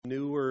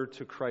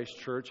to Christ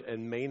Church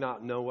and may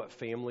not know what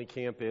family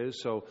camp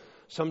is. So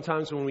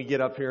sometimes when we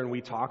get up here and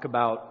we talk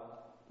about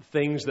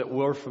things that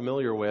we're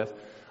familiar with,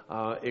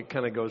 it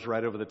kind of goes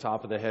right over the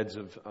top of the heads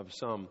of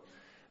some.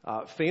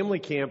 Family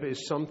camp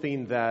is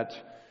something that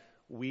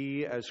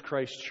we as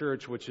Christ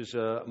Church, which is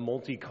a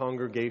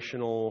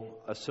multi-congregational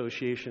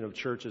association of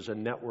churches, a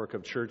network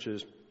of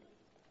churches,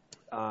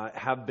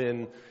 have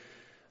been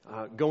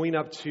going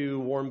up to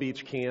Warm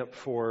Beach Camp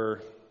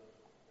for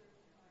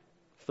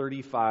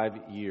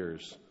 35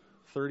 years.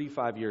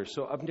 35 years.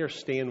 So up near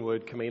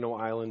Stanwood, Camano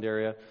Island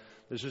area,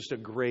 there's just a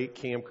great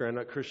campground,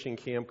 a Christian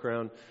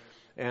campground.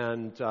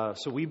 And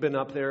so we've been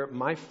up there.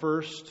 My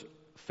first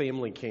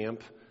family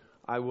camp,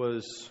 I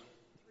was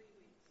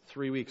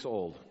 3 weeks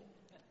old,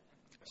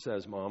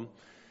 says Mom.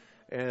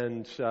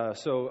 And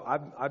so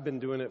I've been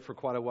doing it for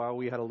quite a while.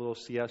 We had a little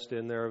siesta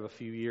in there of a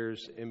few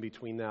years in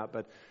between that.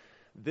 But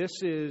this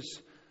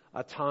is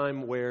a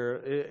time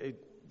where,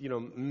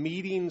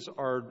 meetings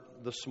are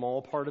the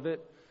small part of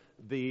it.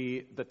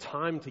 The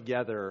time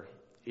together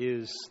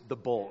is the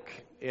bulk.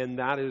 And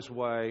that is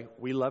why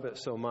we love it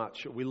so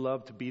much. We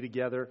love to be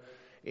together.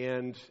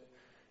 And,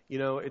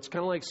 it's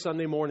kind of like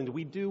Sunday morning.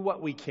 We do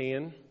what we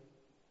can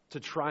to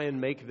try and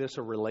make this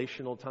a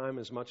relational time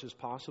as much as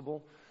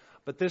possible.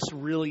 But this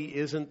really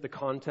isn't the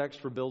context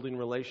for building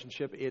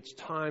relationship. It's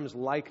times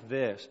like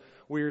this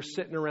where you're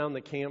sitting around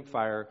the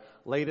campfire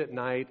late at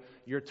night,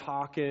 you're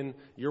talking,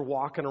 you're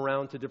walking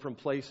around to different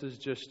places,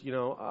 just,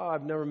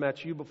 I've never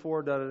met you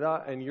before,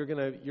 and you're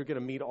gonna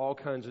meet all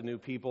kinds of new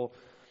people.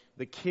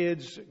 The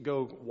kids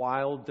go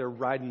wild. They're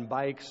riding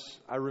bikes.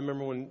 I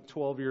remember when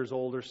 12 years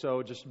old or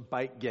so, just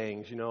bike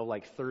gangs,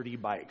 like 30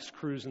 bikes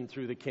cruising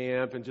through the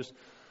camp and just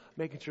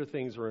making sure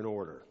things are in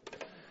order.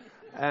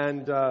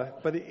 And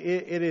but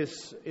it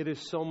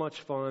is so much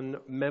fun.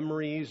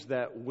 Memories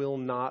that will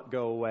not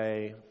go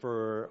away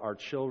for our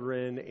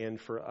children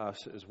and for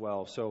us as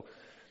well. So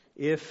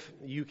if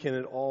you can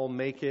at all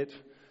make it,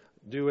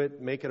 do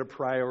it. Make it a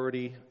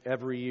priority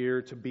every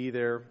year to be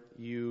there.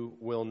 You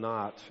will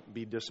not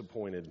be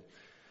disappointed.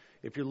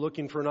 If you're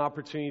looking for an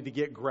opportunity to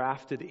get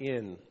grafted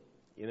in,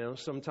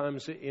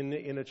 sometimes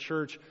in a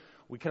church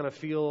we kind of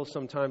feel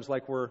sometimes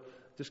like we're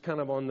just kind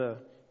of on the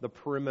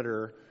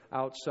perimeter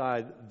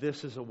outside.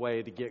 This is a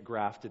way to get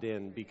grafted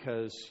in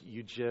because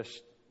you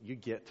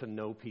get to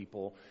know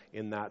people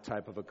in that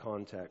type of a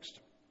context.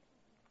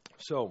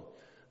 So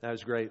that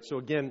is great. So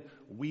again,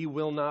 we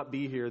will not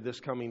be here this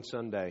coming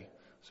Sunday.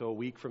 So a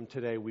week from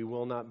today, we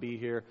will not be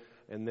here,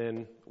 and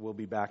then we'll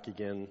be back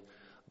again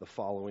the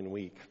following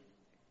week.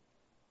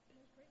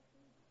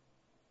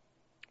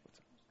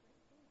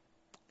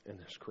 And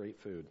there's great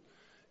food.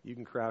 You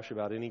can crash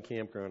about any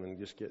campground and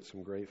just get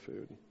some great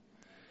food.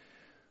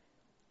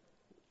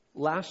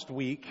 Last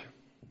week,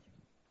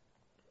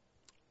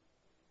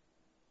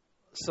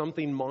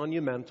 something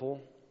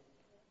monumental,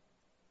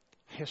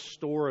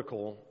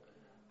 historical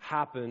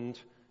happened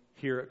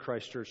here at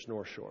Christ Church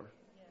North Shore.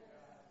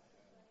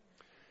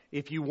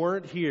 If you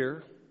weren't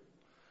here,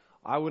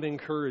 I would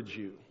encourage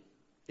you,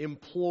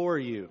 implore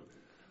you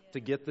to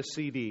get the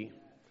CD.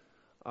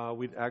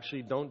 We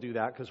actually don't do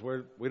that because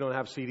we don't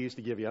have CDs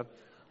to give you.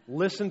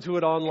 Listen to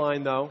it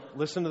online, though.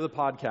 Listen to the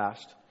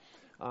podcast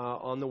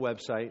on the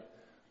website.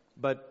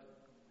 But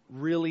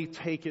really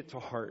take it to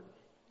heart.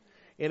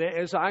 And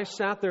as I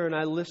sat there and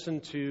I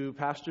listened to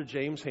Pastor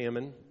James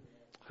Hammond,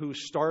 who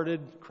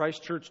started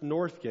Christ Church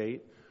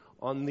Northgate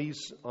on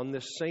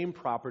this same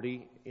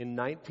property in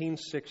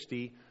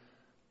 1960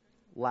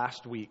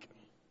 last week.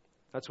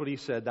 That's what he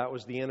said. That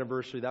was the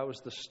anniversary. That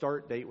was the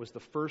start date. Was the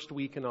first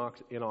week in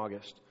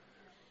August.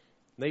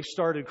 And they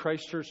started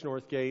Christ Church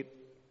Northgate,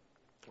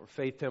 or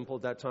Faith Temple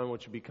at that time,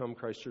 which would become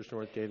Christ Church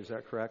Northgate. Is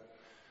that correct?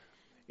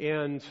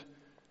 And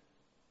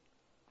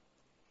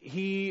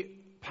he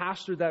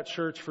pastored that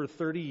church for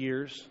 30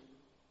 years,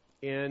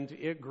 and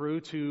it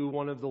grew to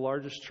one of the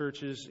largest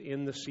churches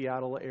in the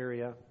Seattle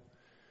area.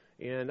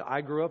 And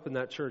I grew up in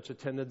that church,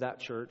 attended that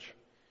church.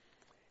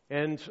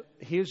 And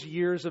his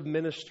years of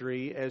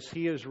ministry, as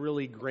he has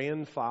really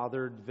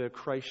grandfathered the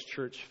Christ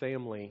Church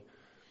family,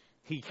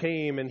 he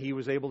came and he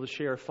was able to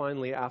share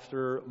finally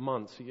after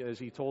months. As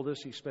he told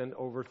us, he spent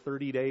over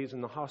 30 days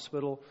in the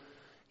hospital.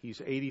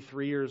 He's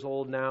 83 years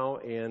old now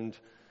and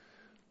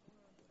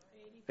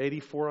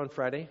 84 on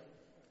Friday.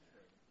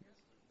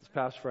 This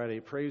past Friday.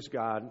 Praise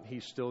God,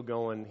 he's still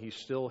going. He's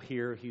still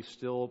here. He's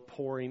still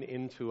pouring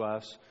into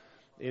us,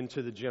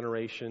 into the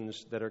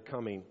generations that are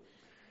coming.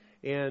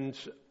 And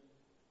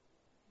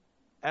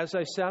as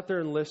I sat there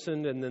and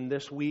listened, and then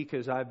this week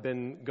as I've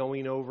been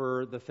going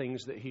over the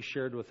things that he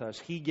shared with us,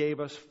 he gave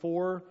us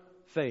 4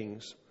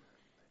 things.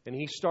 And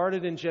he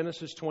started in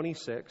Genesis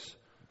 26,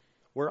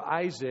 where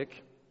Isaac,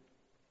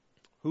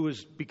 who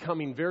was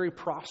becoming very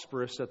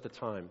prosperous at the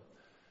time,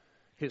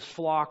 his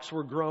flocks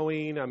were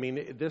growing. I mean,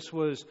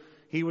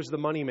 he was the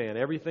money man.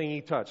 Everything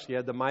he touched, he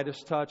had the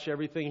Midas touch.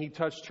 Everything he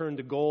touched turned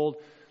to gold.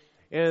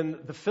 And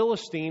the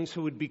Philistines,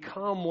 who would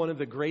become one of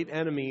the great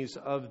enemies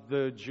of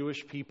the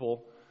Jewish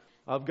people,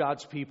 of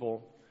God's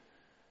people,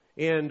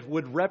 and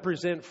would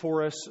represent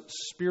for us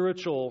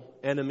spiritual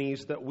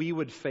enemies that we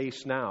would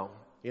face now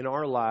in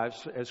our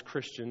lives as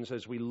Christians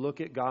as we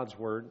look at God's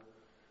Word.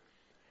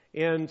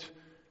 And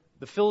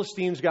the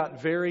Philistines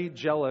got very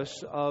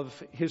jealous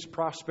of his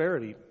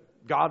prosperity.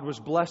 God was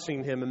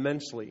blessing him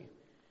immensely.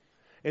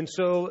 And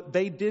so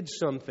they did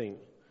something.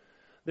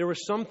 There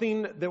was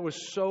something that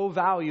was so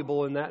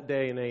valuable in that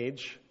day and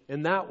age,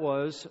 and that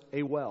was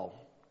a well.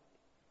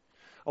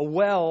 A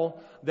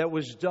well that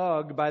was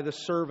dug by the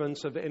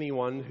servants of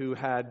anyone who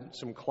had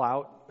some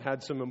clout,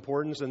 had some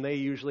importance, and they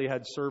usually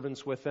had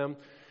servants with them.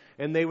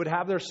 And they would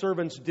have their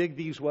servants dig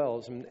these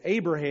wells. And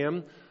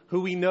Abraham,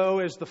 who we know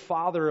as the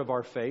father of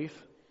our faith,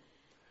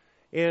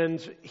 and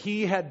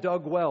he had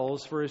dug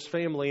wells for his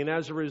family, and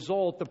as a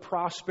result, the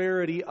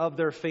prosperity of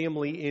their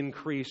family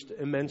increased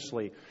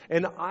immensely.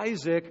 And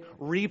Isaac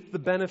reaped the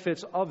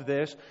benefits of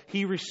this.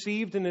 He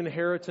received an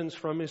inheritance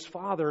from his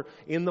father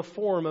in the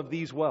form of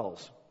these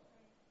wells.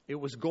 It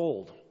was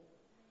gold.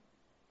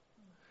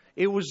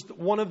 It was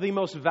one of the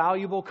most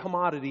valuable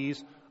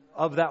commodities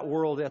of that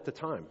world at the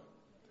time.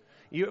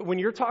 When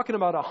you're talking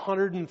about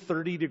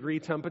 130 degree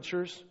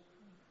temperatures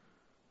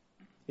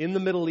in the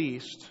Middle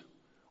East,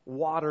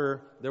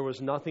 water, there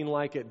was nothing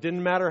like it.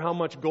 Didn't matter how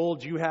much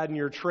gold you had in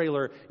your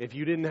trailer. If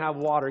you didn't have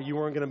water, you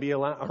weren't going to be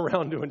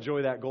around to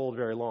enjoy that gold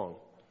very long.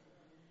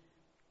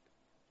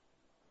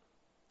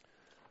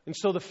 And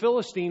so the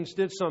Philistines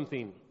did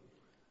something.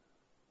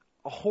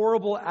 A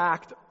horrible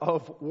act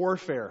of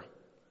warfare.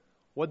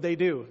 What'd they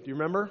do? Do you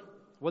remember?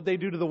 What'd they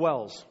do to the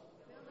wells?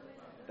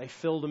 They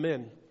filled them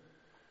in.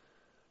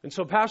 And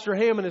so Pastor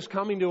Hammond is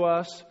coming to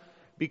us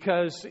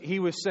because he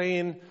was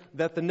saying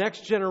that the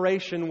next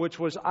generation, which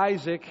was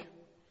Isaac,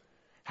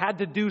 had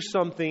to do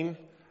something,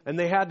 and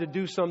they had to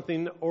do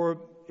something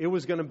or it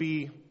was going to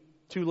be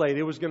too late.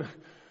 It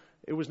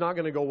was not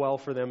going to go well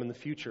for them in the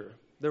future.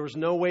 There was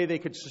no way they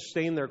could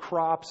sustain their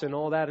crops and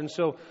all that. And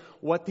so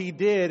what he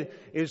did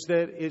is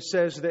that it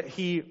says that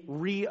he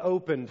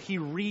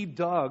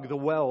redug the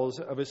wells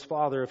of his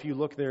father. If you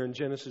look there in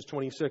Genesis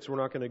 26, we're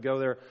not going to go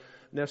there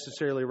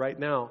necessarily right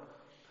now.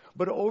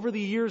 But over the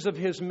years of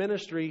his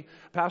ministry,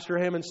 Pastor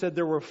Hammond said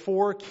there were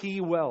 4 key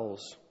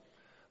wells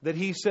that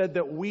he said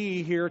that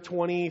we here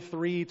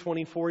 23,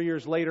 24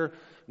 years later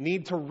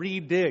need to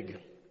redig.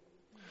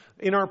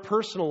 In our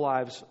personal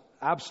lives,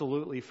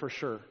 absolutely, for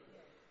sure.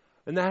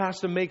 And that has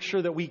to make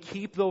sure that we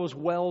keep those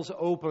wells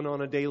open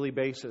on a daily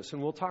basis.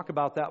 And we'll talk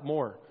about that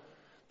more.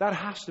 That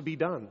has to be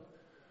done.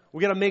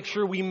 We got to make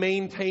sure we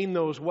maintain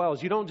those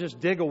wells. You don't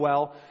just dig a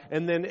well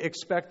and then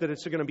expect that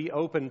it's going to be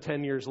open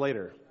 10 years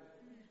later.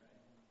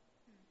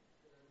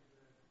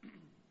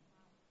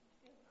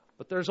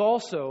 But there's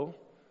also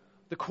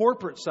the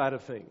corporate side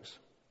of things.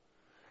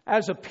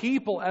 As a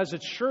people, as a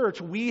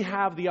church, we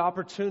have the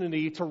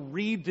opportunity to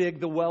redig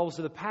the wells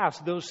of the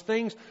past, those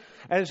things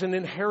as an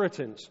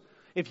inheritance.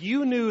 If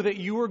you knew that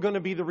you were going to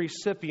be the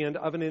recipient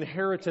of an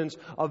inheritance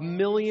of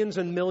millions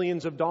and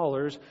millions of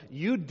dollars,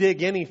 you'd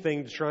dig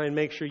anything to try and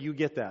make sure you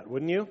get that,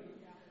 wouldn't you?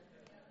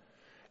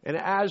 And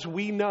as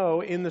we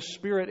know in the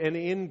Spirit and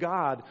in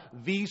God,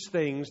 these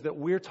things that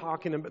we're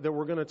talking about, that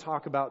we're going to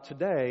talk about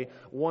today,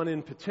 one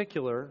in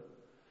particular,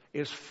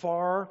 is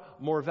far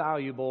more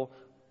valuable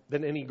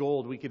than any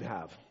gold we could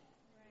have.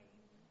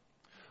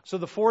 So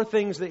the 4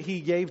 things that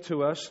he gave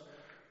to us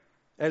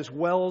as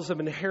wells of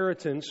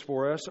inheritance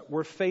for us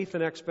were faith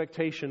and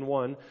expectation,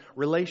 1,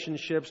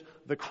 relationships,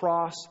 the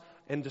cross,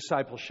 and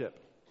discipleship.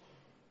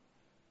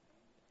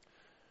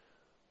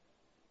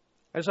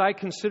 As I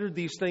considered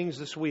these things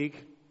this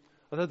week,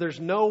 I thought there's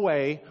no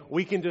way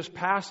we can just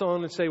pass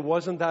on and say,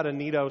 wasn't that a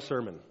neato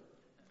sermon?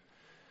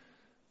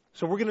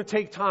 So we're going to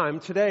take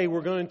time. Today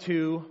we're going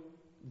to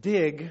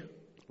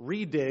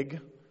redig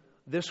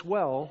this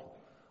well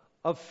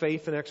of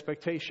faith and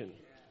expectation.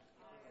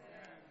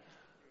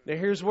 Now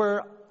here's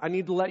where I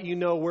need to let you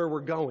know where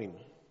we're going.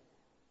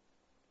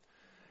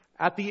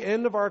 At the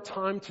end of our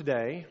time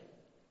today,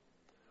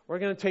 we're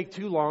going to take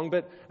too long,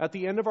 but at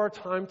the end of our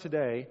time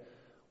today,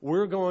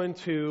 we're going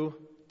to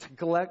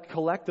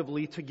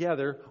collectively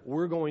together,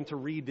 we're going to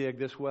redig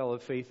this well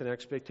of faith and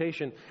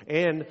expectation.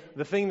 And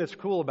the thing that's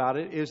cool about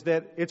it is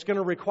that it's going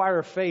to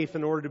require faith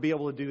in order to be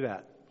able to do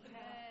that.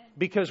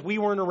 Because we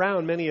weren't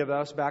around, many of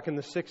us, back in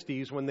the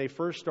 60s when they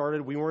first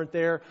started. We weren't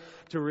there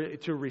to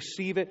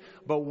receive it.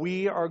 But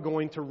we are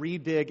going to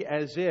redig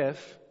as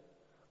if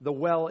the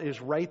well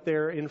is right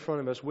there in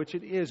front of us, which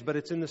it is, but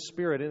it's in the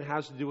Spirit. And it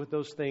has to do with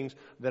those things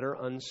that are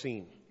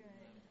unseen,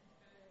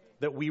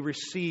 that we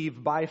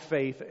receive by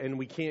faith, and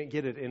we can't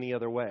get it any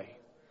other way.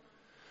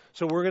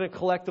 So we're going to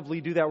collectively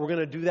do that. We're going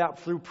to do that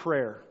through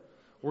prayer.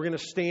 We're going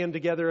to stand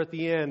together at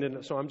the end.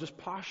 And so I'm just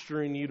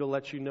posturing you to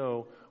let you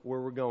know where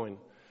we're going.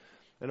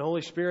 And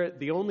Holy Spirit,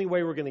 the only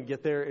way we're going to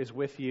get there is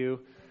with you.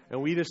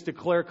 And we just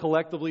declare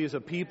collectively as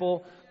a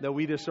people that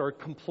we just are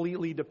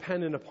completely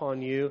dependent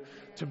upon you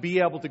to be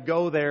able to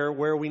go there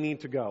where we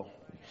need to go.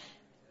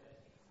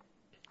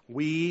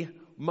 We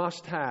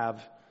must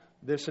have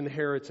this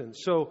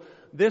inheritance. So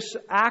this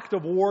act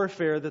of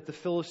warfare that the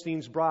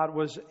Philistines brought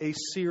was a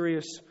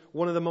serious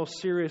one of the most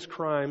serious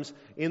crimes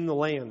in the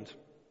land.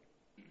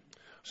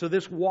 So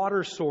this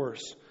water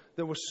source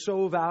that was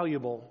so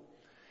valuable,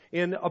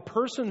 and a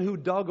person who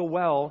dug a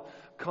well,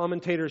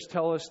 commentators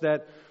tell us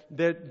that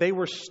they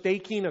were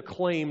staking a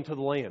claim to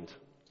the land.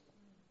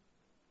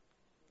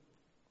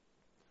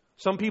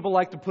 Some people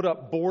like to put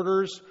up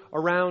borders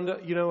around,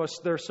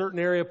 their certain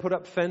area, put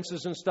up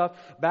fences and stuff.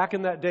 Back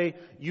in that day,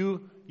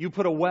 you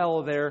put a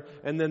well there,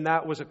 and then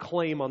that was a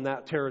claim on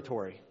that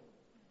territory.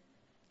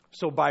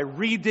 So by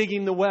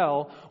redigging the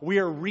well, we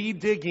are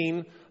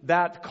redigging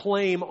that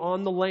claim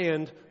on the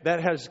land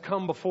that has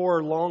come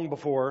before, long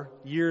before,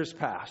 years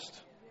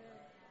past.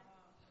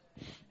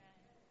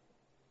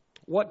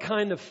 What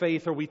kind of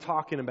faith are we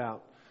talking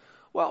about?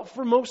 Well,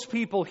 for most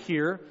people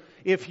here,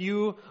 if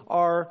you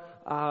are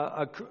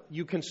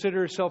you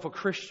consider yourself a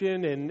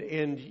Christian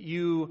and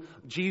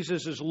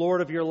Jesus is Lord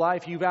of your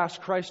life, you've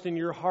asked Christ in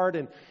your heart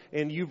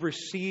and you've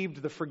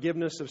received the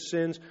forgiveness of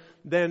sins,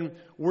 then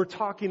we're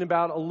talking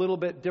about a little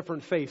bit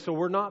different faith. So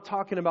we're not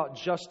talking about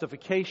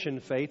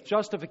justification faith.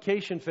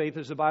 Justification faith,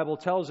 as the Bible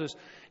tells us,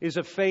 is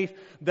a faith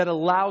that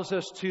allows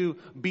us to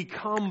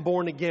become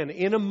born again.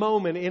 In a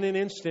moment, in an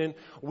instant,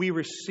 we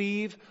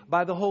receive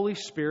by the Holy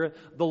Spirit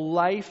the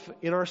life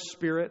in our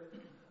spirit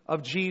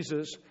of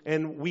Jesus,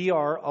 and we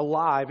are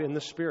alive in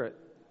the Spirit.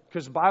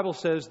 Because the Bible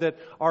says that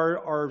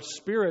our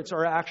spirits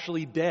are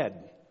actually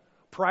dead.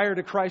 Prior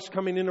to Christ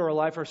coming into our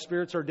life, our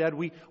spirits are dead.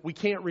 We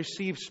can't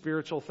receive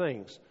spiritual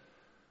things.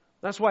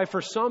 That's why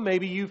for some,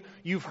 maybe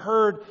you've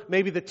heard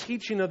maybe the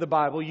teaching of the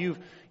Bible.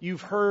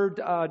 You've heard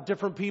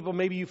different people.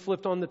 Maybe you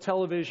flipped on the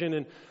television,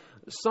 and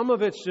some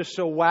of it's just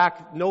so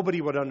whack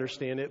nobody would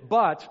understand it.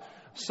 But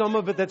some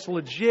of it that's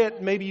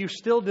legit, maybe you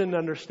still didn't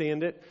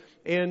understand it.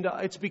 And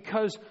it's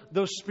because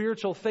those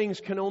spiritual things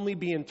can only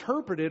be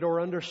interpreted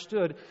or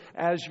understood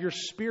as your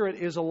spirit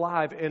is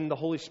alive, and the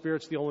Holy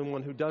Spirit's the only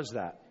one who does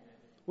that.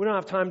 We don't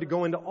have time to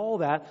go into all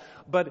that,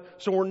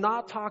 so we're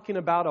not talking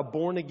about a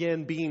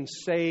born-again, being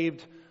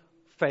saved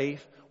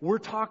faith. We're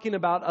talking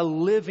about a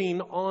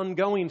living,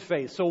 ongoing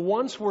faith. So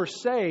once we're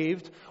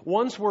saved,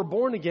 once we're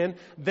born again,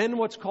 then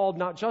what's called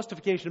not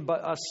justification,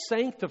 but a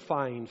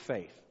sanctifying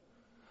faith.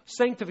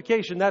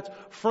 Sanctification, that's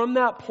from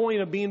that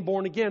point of being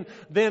born again,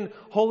 then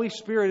Holy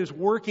Spirit is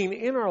working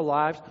in our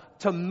lives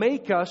to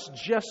make us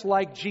just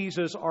like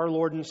Jesus, our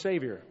Lord and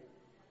Savior.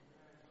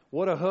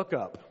 What a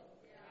hookup.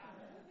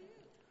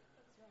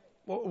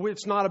 Well,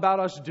 it's not about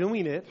us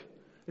doing it.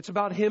 It's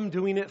about Him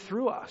doing it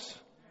through us.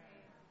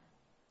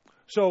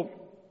 So,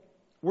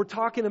 we're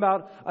talking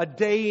about a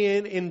day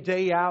in and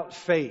day out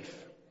faith.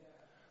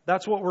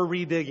 That's what we're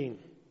redigging.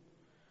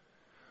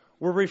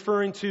 We're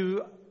referring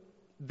to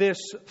this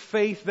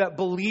faith that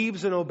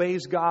believes and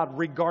obeys God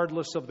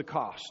regardless of the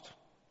cost.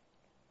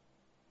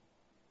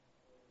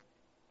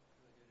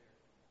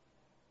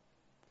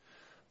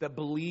 That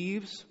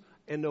believes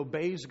and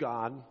obeys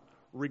God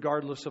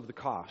regardless of the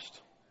cost.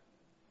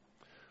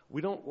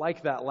 We don't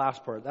like that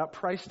last part. That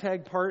price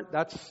tag part,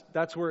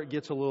 that's where it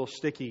gets a little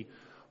sticky.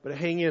 But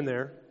hang in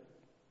there.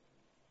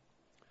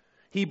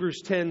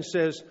 Hebrews 10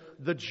 says,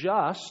 the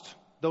just,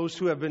 those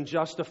who have been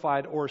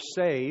justified or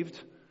saved,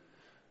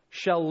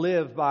 shall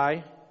live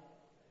by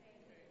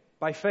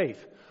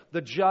faith.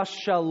 The just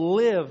shall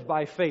live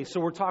by faith. So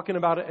we're talking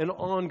about an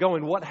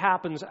ongoing, what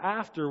happens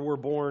after we're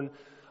born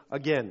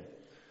again.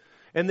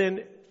 And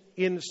then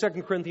in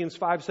 2 Corinthians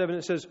 5:7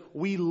 it says,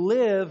 we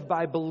live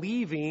by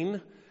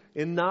believing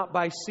and not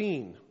by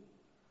seeing.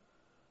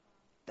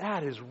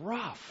 That is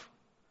rough.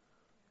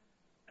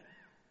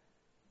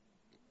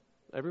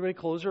 Everybody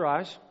close your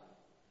eyes.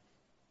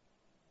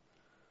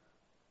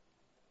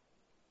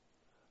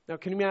 Now,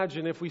 can you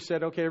imagine if we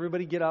said, okay,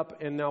 everybody get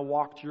up and now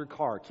walk to your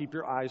car. Keep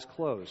your eyes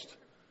closed.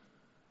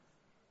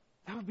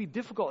 That would be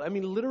difficult. I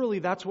mean, literally,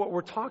 that's what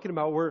we're talking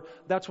about.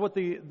 That's what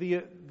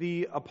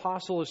the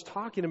apostle is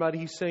talking about.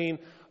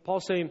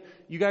 Paul's saying,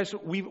 you guys,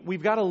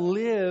 we've got to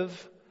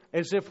live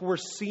as if we're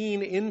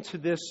seeing into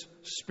this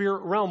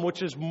spirit realm,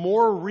 which is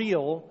more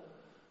real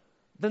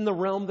than the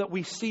realm that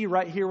we see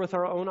right here with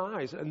our own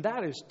eyes. And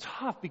that is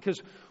tough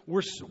because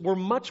we're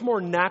much more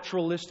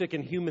naturalistic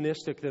and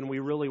humanistic than we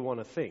really want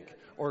to think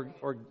or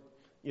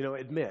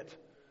admit.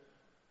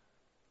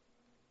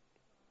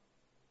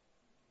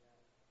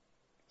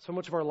 So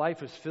much of our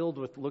life is filled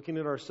with looking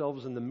at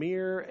ourselves in the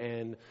mirror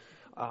and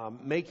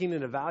making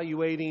and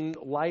evaluating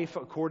life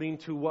according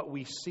to what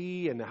we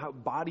see and how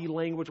body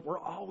language. We're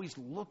always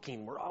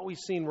looking, we're always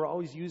seeing, we're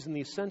always using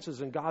these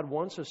senses, and God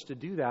wants us to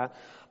do that.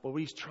 But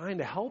what He's trying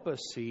to help us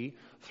see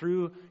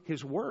through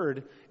His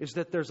Word is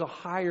that there's a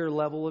higher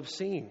level of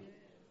seeing.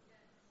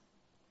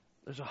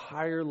 There's a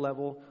higher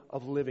level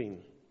of living.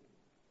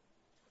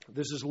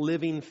 This is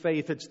living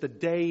faith. It's the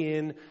day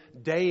in,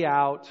 day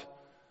out.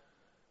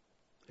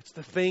 It's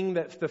the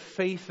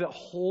faith that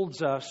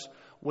holds us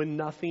when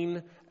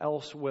nothing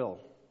else will.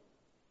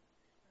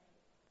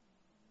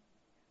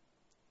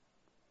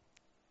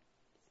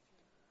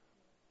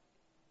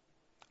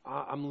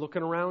 I'm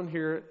looking around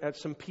here at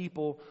some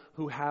people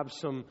who have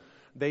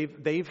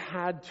they've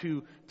had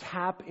to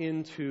tap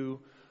into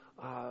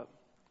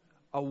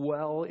a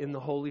well in the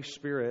Holy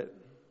Spirit,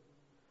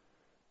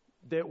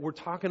 that we're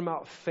talking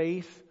about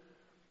faith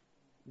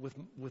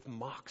with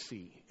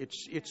moxie.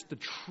 It's the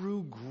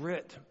true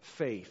grit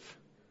faith.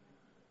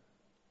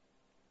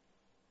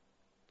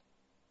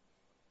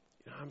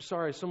 I'm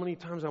sorry, so many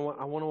times I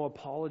want to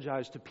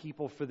apologize to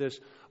people for this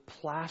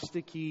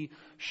plasticky,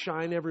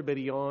 shine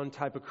everybody on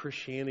type of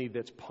Christianity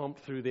that's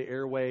pumped through the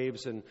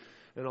airwaves and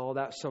all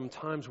that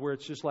sometimes, where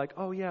it's just like,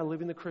 oh yeah,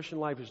 living the Christian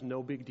life is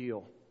no big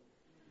deal.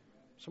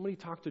 Somebody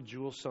talked to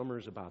Jewel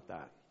Summers about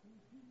that.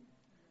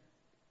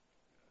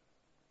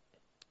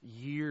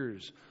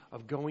 Years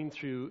of going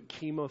through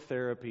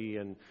chemotherapy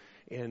and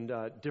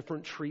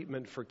different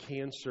treatment for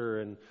cancer,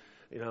 and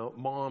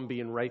mom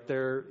being right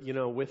there,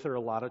 with her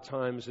a lot of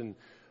times, and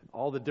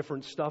all the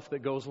different stuff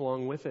that goes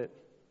along with it.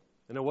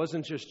 And it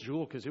wasn't just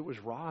Jewel, because it was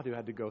Rod who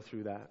had to go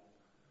through that.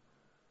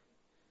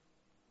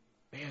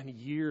 Man,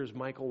 years,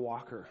 Michael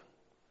Walker.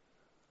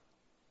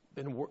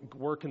 Been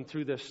working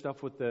through this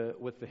stuff with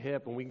the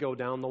hip, and we go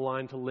down the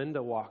line to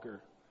Linda Walker.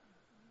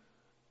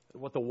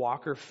 What the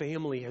Walker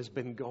family has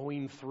been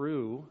going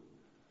through,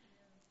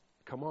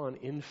 come on,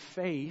 in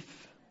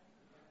faith,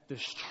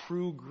 this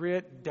true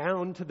grit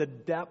down to the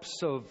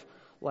depths of,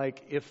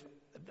 like, if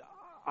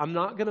I'm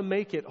not going to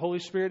make it, Holy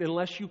Spirit,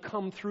 unless you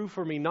come through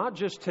for me, not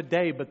just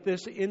today, but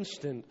this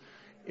instant,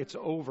 it's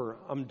over,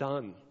 I'm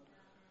done.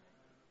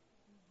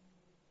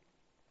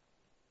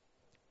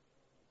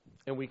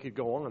 And we could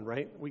go on,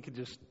 right? We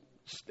could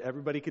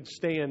everybody could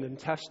stand and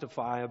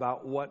testify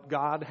about what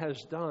God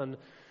has done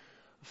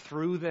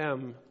through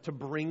them to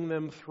bring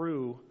them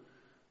through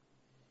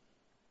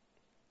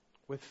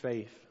with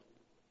faith.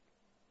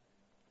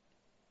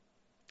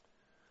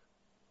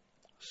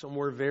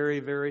 Somewhere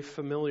very, very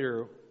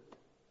familiar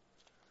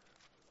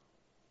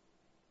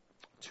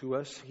to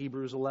us,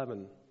 Hebrews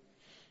 11.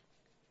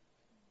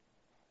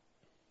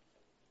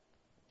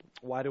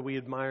 Why do we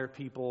admire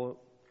people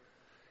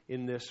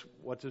in this,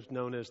 what is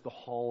known as the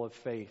Hall of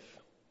Faith?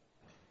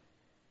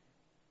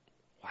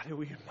 Why do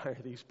we admire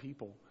these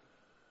people?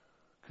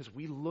 Because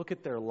we look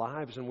at their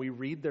lives and we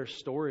read their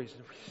stories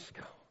and we just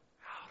go,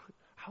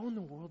 how in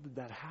the world did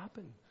that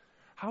happen?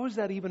 How is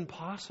that even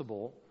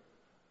possible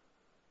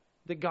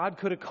that God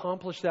could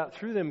accomplish that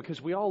through them?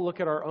 Because we all look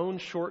at our own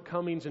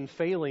shortcomings and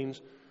failings.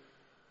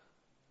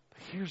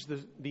 But here's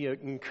the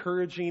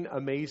encouraging,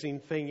 amazing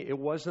thing. It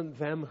wasn't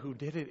them who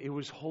did it. It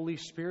was Holy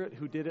Spirit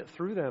who did it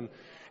through them.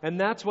 And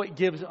that's what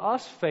gives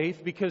us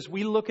faith, because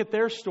we look at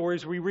their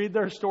stories, we read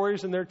their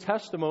stories and their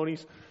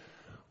testimonies.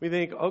 We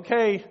think,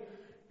 okay,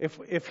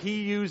 if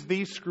he used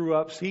these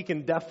screw-ups, he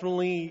can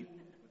definitely,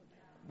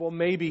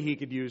 maybe he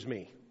could use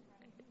me.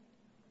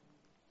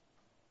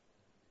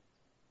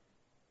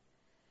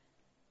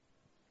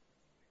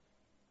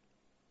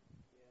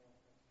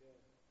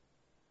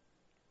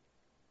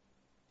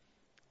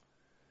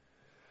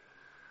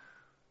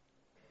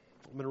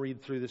 I'm going to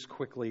read through this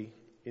quickly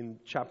in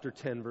chapter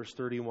 10, verse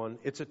 31.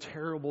 It's a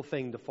terrible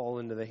thing to fall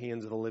into the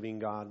hands of the living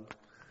God.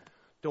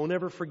 Don't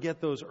ever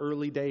forget those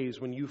early days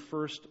when you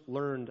first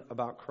learned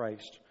about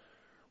Christ.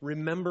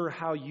 Remember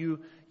how you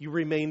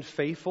remained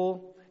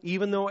faithful,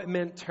 even though it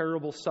meant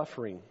terrible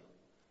suffering.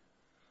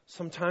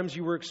 Sometimes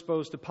you were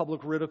exposed to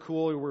public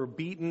ridicule, you were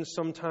beaten.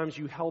 Sometimes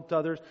you helped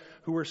others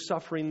who were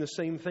suffering the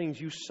same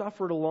things. You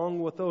suffered along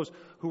with those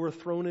who were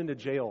thrown into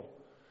jail.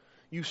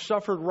 You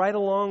suffered right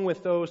along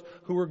with those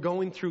who were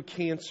going through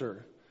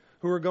cancer,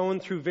 who were going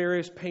through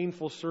various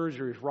painful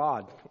surgeries.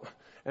 Rod,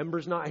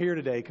 Ember's not here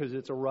today because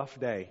it's a rough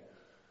day.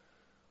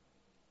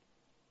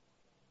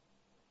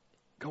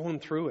 Going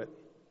through it.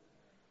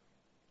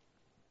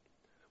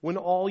 When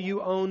all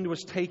you owned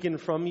was taken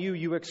from you,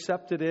 you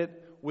accepted it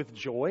with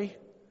joy.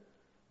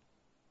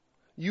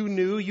 You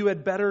knew you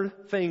had better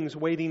things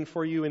waiting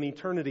for you in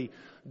eternity.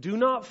 Do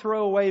not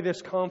throw away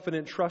this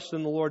confident trust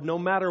in the Lord, no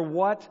matter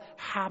what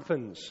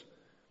happens.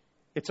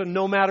 It's a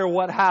no matter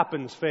what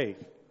happens faith.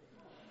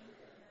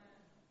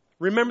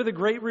 Remember the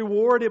great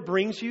reward it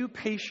brings you.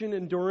 Patient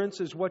endurance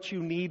is what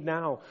you need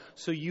now,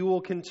 so you will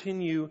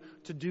continue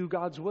to do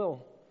God's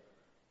will.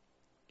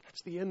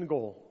 That's the end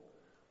goal,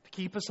 to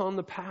keep us on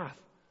the path.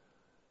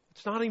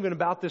 It's not even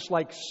about this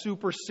like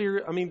super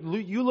serious. I mean,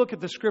 you look at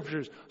the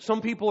scriptures.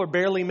 Some people are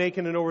barely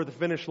making it over the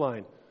finish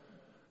line.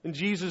 And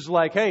Jesus is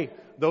like, hey,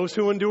 those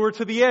who endure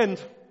to the end.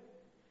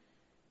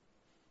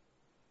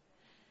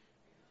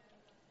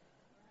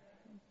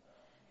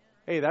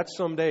 Hey, that's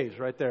some days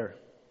right there.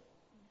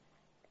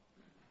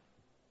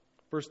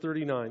 Verse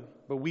 39,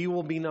 but we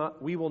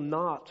will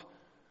not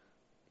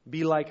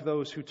be like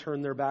those who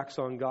turn their backs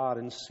on God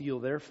and seal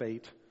their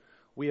fate.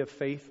 We have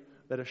faith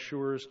that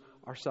assures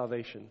our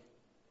salvation.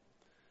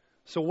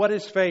 So what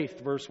is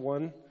faith? Verse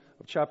 1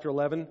 of chapter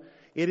 11.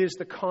 It is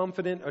the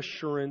confident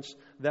assurance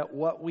that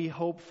what we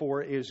hope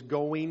for is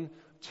going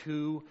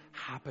to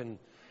happen.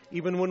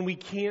 Even when we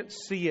can't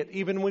see it,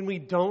 even when we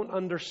don't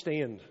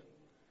understand.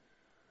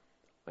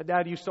 My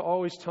dad used to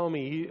always tell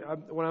me,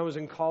 when I was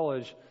in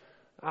college,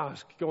 I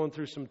was going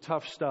through some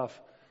tough stuff.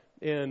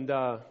 And,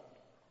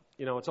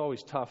 it's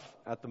always tough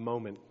at the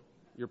moment.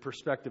 your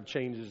perspective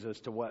changes as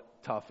to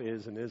what tough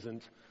is and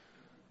isn't.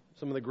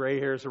 Some of the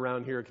gray hairs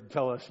around here can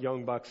tell us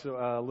young bucks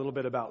a little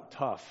bit about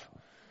tough.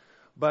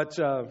 But,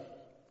 and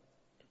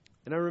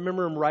I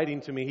remember him writing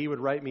to me. He would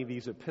write me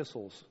these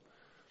epistles.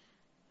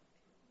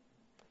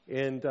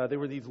 And they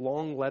were these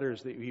long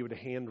letters that he would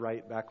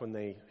handwrite back when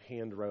they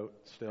hand wrote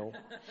still.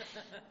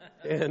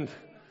 And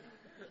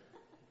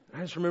I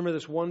just remember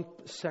this one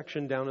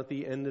section down at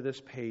the end of this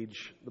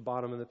page, the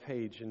bottom of the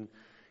page. And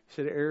he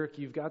said, Eric,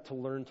 you've got to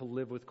learn to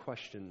live with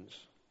questions.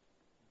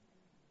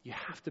 You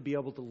have to be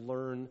able to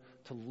learn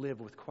to live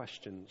with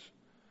questions.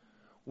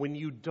 When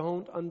you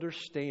don't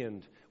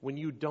understand, when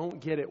you don't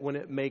get it, when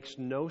it makes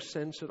no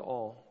sense at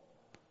all,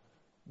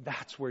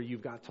 that's where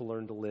you've got to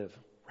learn to live,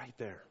 right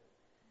there.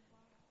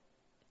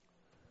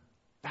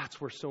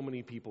 That's where so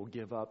many people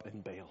give up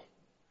and bail.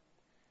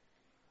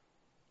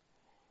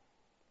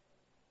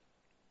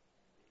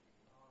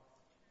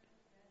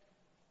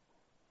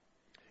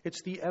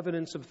 It's the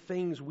evidence of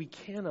things we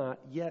cannot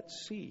yet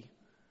see.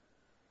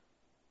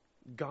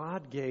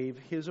 God gave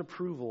His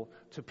approval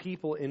to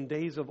people in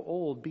days of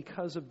old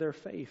because of their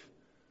faith.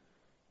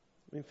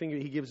 I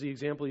mean, He gives the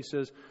example. He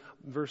says,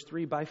 verse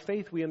 3, by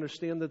faith we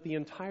understand that the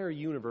entire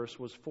universe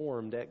was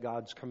formed at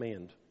God's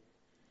command.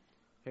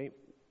 Okay?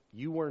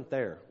 You weren't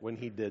there when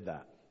He did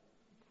that.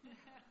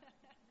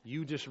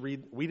 We just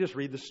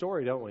read the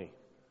story, don't we?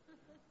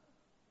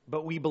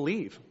 But we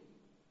believe.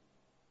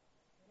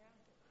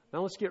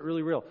 Now let's get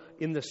really real.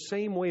 In the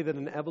same way that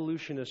an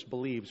evolutionist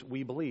believes,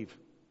 we believe.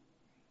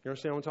 You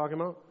understand what I'm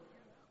talking about?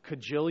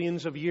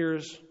 Cajillions of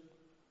years.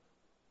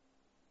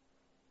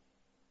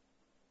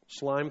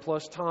 Slime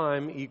plus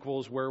time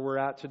equals where we're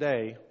at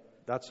today.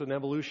 That's an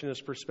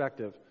evolutionist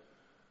perspective.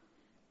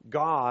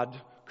 God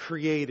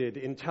created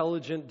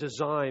intelligent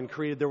design,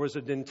 there was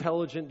an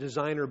intelligent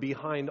designer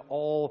behind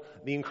all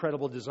the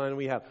incredible design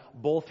we have.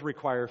 Both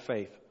require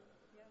faith.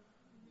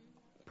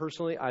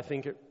 Personally, I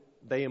think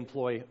they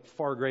employ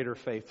far greater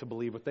faith to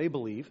believe what they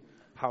believe,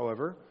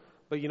 however.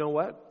 But you know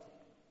what?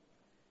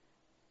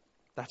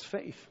 That's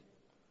faith.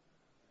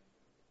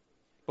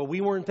 But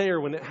we weren't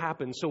there when it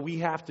happened, so we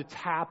have to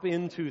tap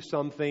into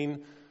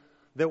something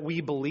that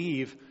we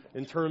believe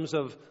in terms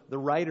of the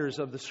writers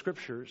of the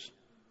Scriptures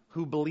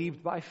who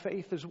believed by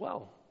faith as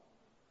well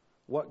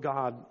what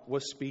God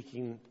was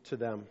speaking to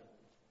them.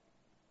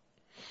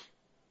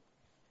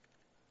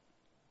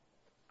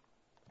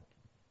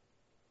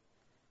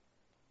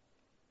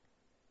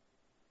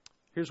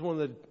 Here's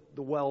one of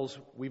the wells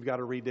we've got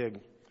to redig.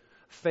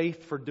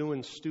 Faith for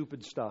doing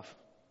stupid stuff.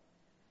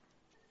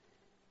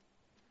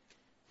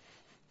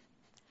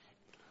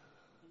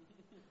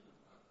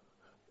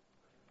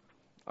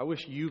 I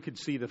wish you could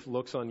see the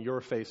looks on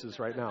your faces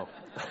right now.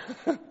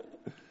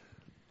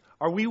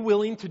 Are we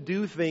willing to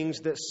do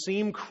things that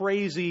seem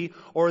crazy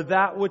or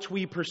that which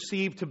we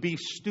perceive to be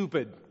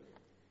stupid?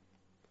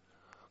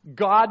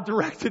 God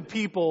directed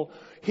people,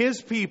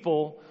 His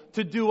people,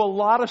 to do a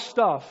lot of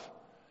stuff.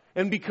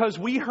 And because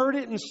we heard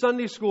it in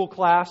Sunday school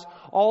class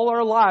all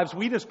our lives,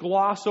 we just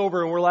gloss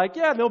over and we're like,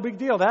 yeah, no big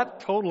deal. That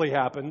totally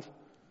happened.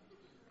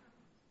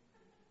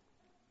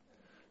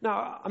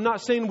 Now, I'm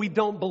not saying we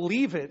don't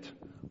believe it,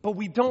 but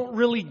we don't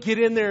really get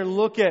in there and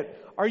look at,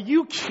 are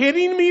you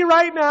kidding me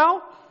right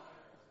now?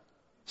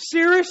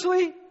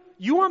 Seriously?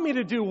 You want me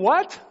to do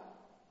what?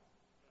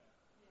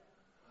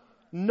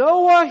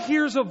 Noah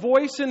hears a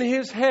voice in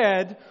his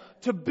head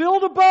to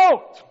build a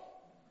boat.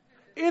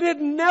 It had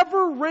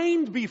never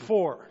rained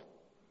before.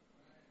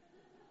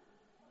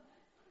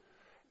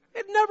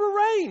 It never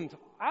rained.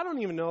 I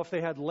don't even know if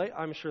they had lakes.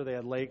 I'm sure they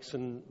had lakes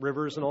and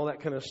rivers and all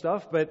that kind of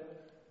stuff, but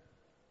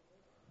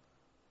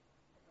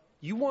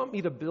you want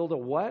me to build a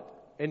what?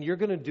 And you're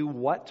going to do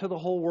what to the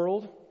whole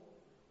world?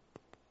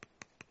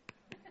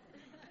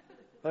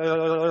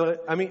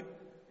 I mean,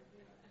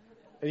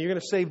 and you're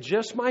going to save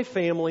just my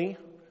family,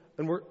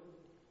 and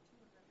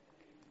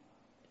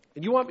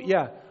you want me,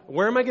 yeah,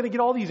 where am I going to get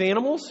all these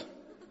animals?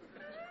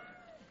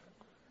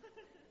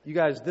 You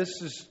guys,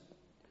 this is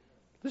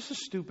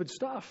stupid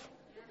stuff.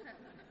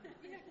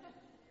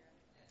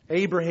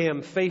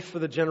 Abraham, faith for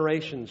the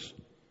generations.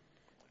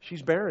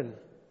 She's barren.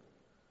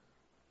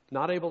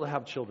 Not able to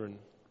have children.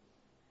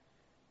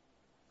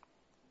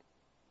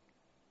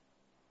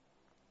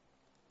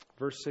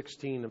 Verse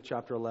 16 of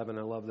chapter 11,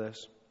 I love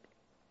this.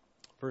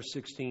 Verse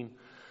 16,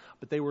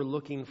 but they were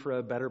looking for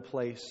a better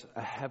place,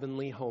 a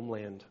heavenly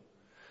homeland.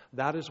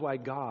 That is why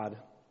God,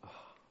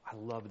 I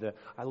love that.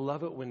 I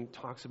love it when it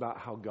talks about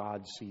how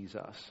God sees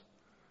us.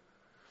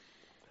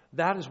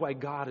 That is why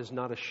God is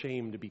not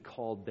ashamed to be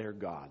called their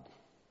God.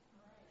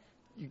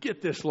 You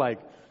get this, like,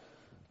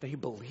 they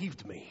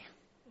believed me.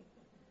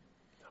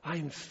 I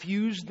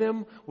infused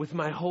them with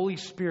my Holy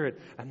Spirit,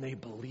 and they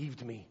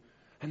believed me,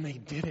 and they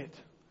did it.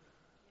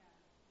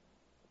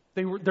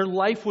 Their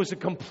life was a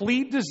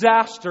complete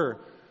disaster.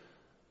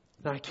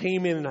 And I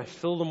came in and I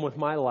filled them with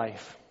my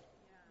life.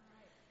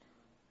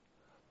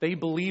 They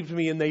believed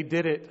me and they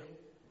did it.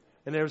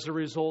 And as a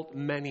result,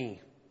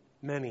 many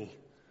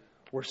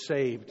were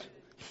saved,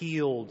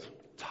 healed,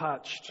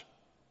 touched.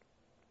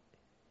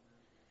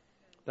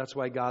 That's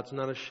why God's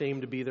not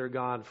ashamed to be their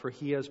God, for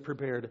He has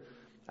prepared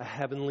a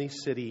heavenly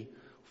city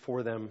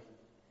for them.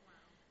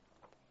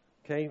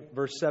 Okay,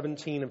 verse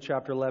 17 of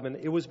chapter 11.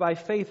 It was by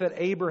faith that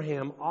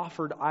Abraham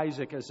offered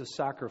Isaac as a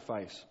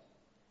sacrifice.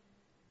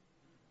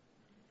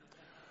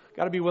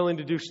 Got to be willing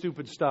to do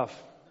stupid stuff.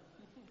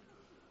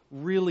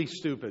 Really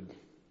stupid.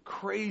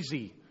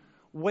 Crazy.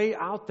 Way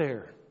out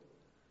there.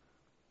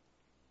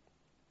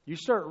 You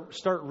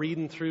start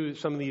reading through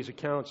some of these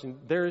accounts, and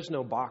there is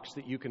no box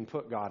that you can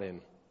put God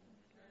in.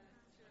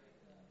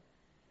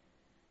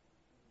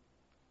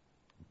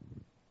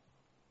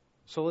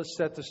 So let's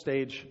set the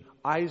stage.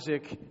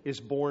 Isaac is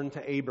born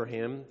to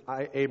Abraham.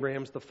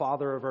 Abraham's the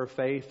father of our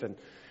faith,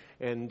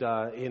 and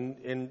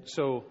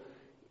so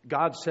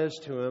God says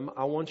to him,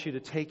 I want you to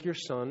take your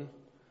son.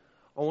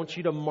 I want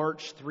you to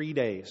march 3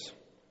 days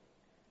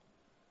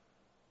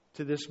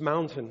to this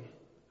mountain,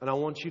 and I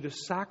want you to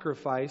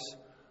sacrifice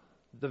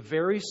the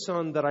very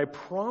son that I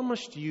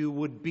promised you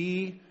would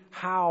be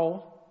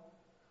how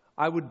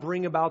I would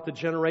bring about the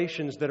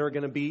generations that are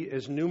going to be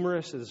as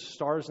numerous as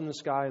stars in the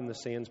sky and the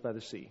sands by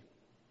the sea.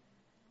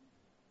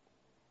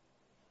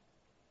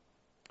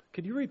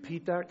 Could you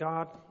repeat that,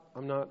 God?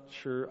 I'm not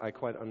sure I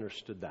quite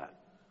understood that.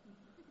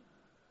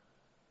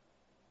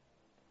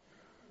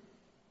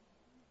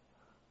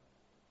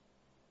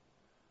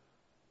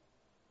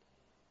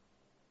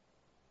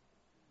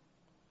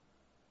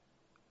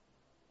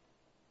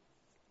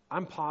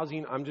 I'm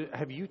pausing.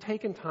 Have you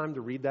taken time to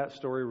read that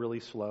story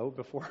really slow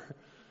before?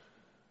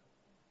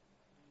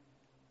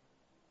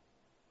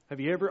 Have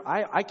you ever?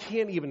 I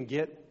can't even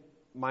get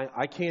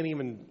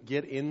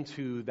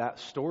into that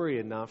story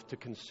enough to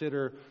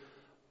consider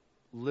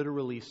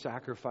literally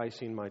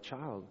sacrificing my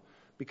child,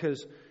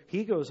 because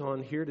he goes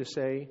on here to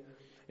say,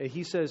 and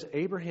he says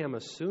Abraham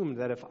assumed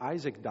that if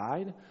Isaac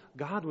died,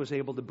 God was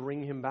able to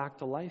bring him back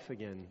to life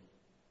again.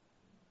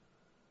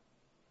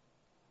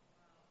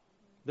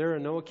 There are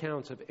no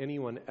accounts of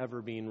anyone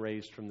ever being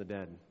raised from the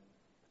dead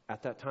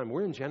at that time.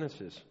 We're in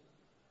Genesis.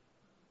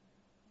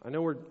 I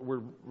know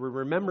we're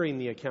remembering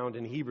the account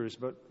in Hebrews,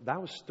 but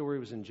that story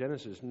was in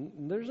Genesis.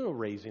 There's no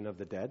raising of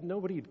the dead.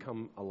 Nobody had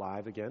come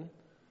alive again.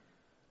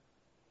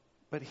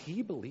 But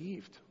he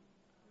believed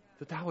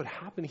that would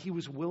happen. He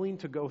was willing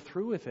to go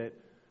through with it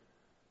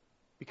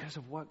because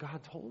of what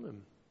God told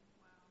him.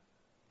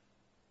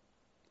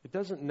 It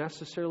doesn't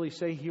necessarily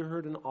say he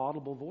heard an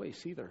audible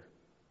voice either.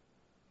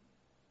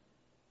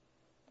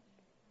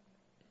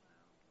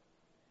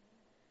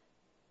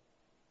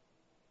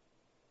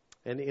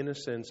 And in a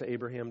sense,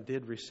 Abraham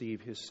did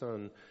receive his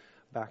son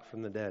back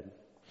from the dead.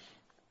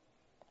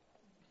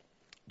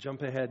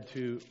 Jump ahead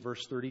to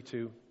verse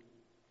 32.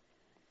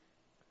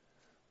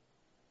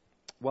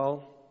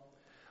 Well,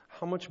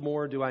 how much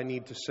more do I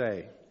need to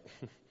say?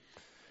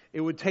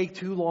 It would take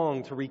too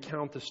long to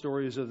recount the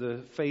stories of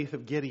the faith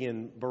of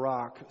Gideon,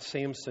 Barak,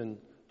 Samson,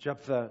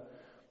 Jephthah,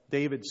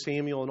 David,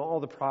 Samuel, and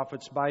all the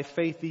prophets. By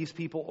faith, these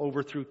people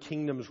overthrew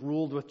kingdoms,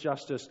 ruled with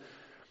justice,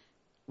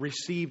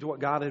 received what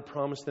God had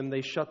promised them.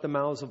 They shut the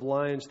mouths of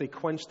lions. They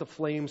quenched the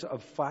flames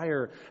of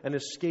fire and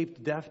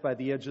escaped death by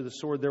the edge of the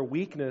sword. Their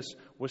weakness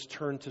was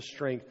turned to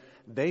strength.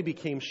 They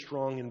became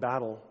strong in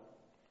battle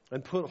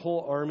and put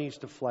whole armies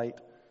to flight.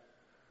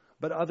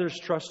 But others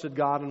trusted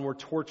God and were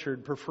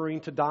tortured, preferring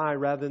to die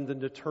rather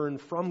than to turn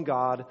from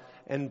God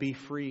and be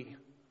free.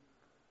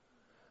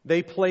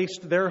 They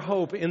placed their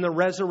hope in the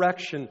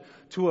resurrection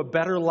to a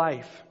better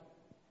life.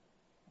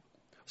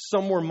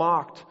 Some were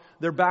mocked.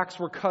 Their backs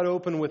were cut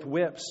open with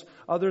whips.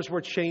 Others were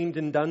chained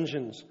in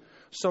dungeons.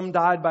 Some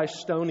died by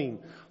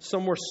stoning.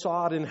 Some were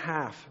sawed in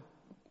half.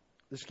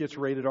 This gets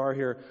rated R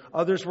here.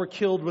 Others were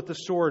killed with the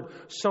sword.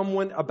 Some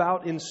went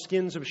about in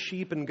skins of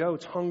sheep and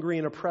goats, hungry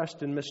and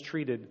oppressed and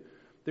mistreated.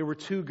 They were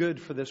too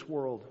good for this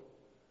world.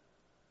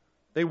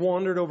 They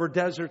wandered over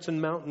deserts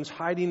and mountains,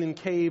 hiding in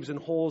caves and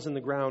holes in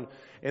the ground.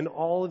 And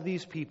all of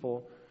these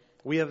people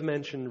we have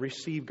mentioned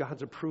received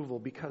God's approval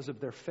because of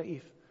their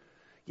faith.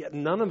 Yet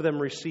none of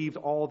them received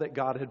all that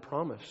God had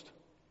promised.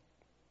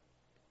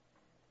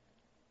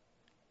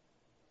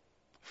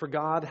 For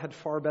God had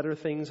far better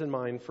things in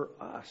mind for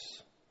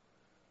us.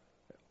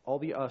 All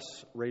the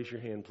us, raise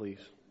your hand,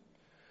 please.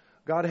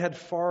 God had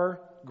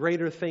far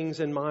greater things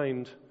in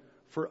mind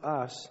for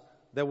us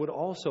that would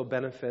also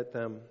benefit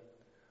them.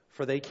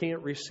 For they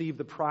can't receive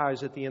the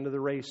prize at the end of the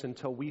race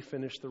until we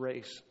finish the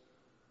race.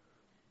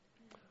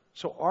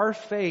 So our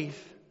faith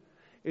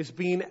is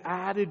being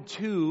added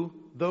to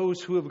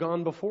those who have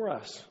gone before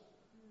us.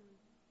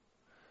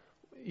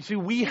 You see,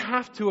 we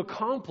have to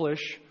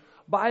accomplish,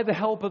 by the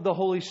help of the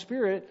Holy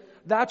Spirit,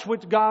 that's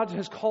what God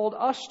has called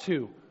us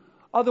to.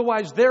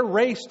 Otherwise, their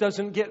race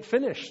doesn't get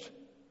finished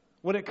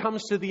when it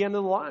comes to the end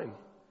of the line.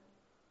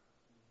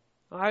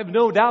 I have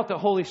no doubt the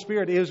Holy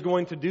Spirit is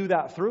going to do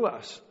that through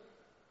us.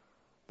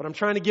 But I'm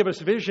trying to give us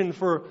vision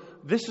for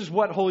this is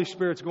what Holy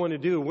Spirit's going to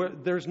do.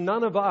 There's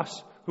none of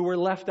us who are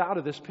left out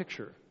of this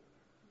picture.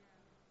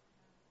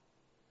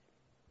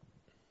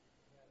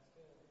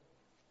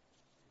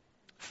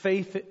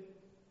 Faith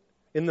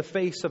in the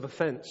face of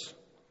offense.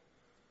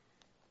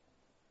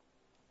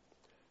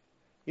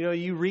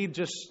 You read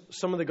just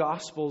some of the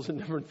Gospels and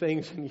different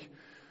things, and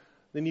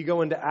then you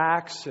go into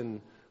Acts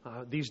and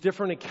these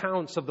different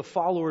accounts of the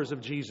followers of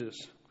Jesus.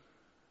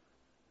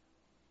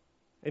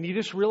 And you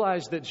just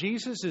realize that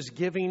Jesus is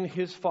giving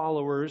His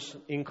followers,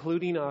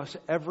 including us,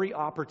 every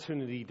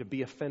opportunity to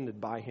be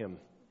offended by Him.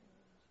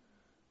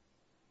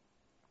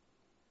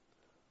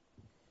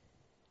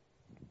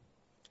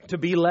 To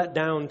be let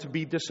down, to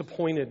be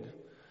disappointed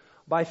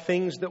by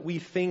things that we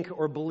think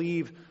or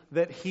believe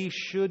that He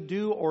should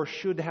do or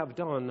should have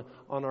done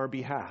on our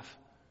behalf.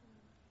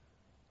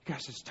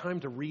 Guys, it's time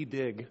to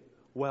redig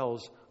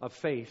wells of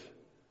faith.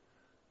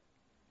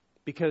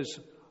 Because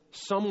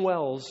some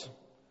wells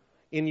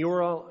in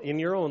your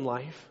own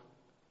life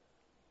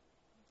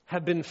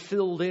have been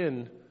filled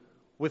in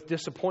with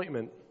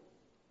disappointment.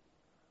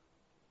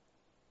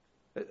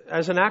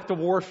 As an act of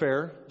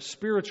warfare,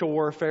 spiritual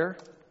warfare.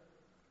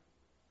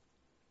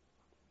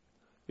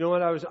 You know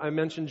what, I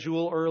mentioned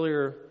Jewel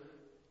earlier.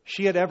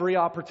 She had every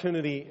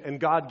opportunity, and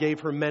God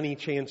gave her many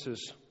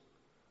chances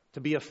to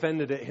be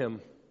offended at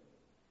Him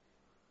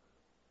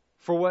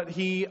for what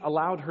He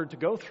allowed her to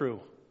go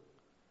through.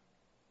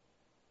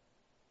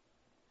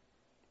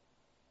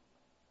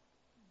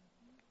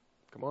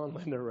 Come on,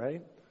 Linda,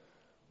 right?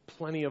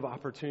 Plenty of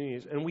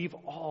opportunities, and we've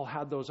all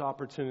had those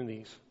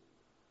opportunities.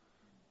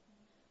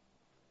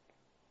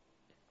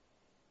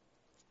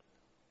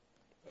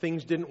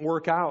 Things didn't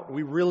work out.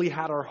 We really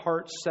had our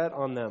hearts set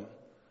on them.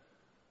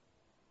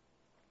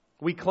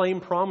 We claim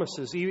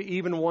promises,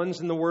 even ones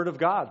in the Word of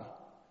God,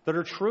 that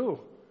are true.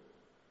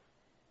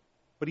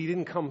 But He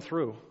didn't come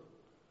through.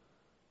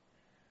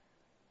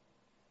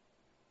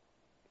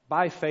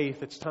 By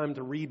faith, it's time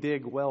to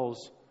redig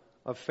wells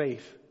of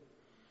faith.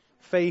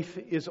 Faith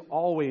is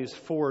always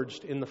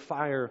forged in the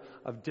fire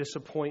of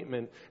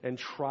disappointment and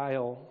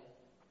trial.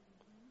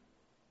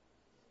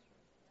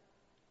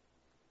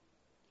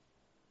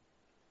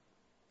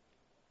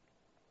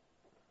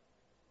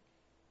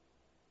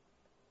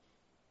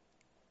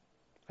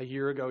 A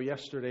year ago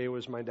yesterday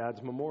was my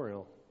dad's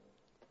memorial.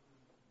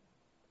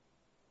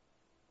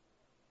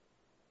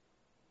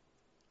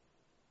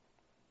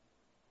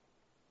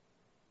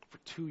 For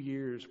 2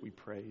 years we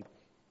prayed.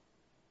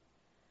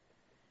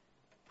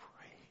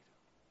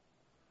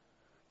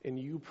 And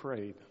you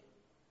prayed.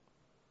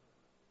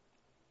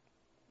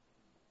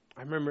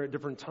 I remember at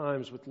different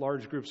times with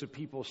large groups of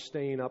people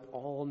staying up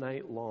all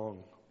night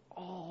long,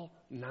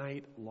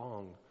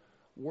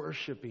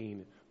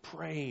 worshiping,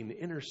 praying,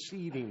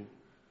 interceding.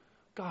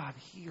 God,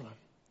 heal him.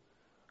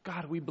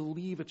 God, we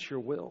believe it's your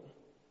will.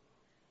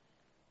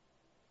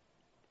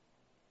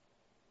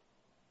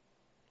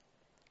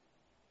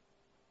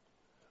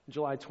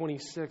 July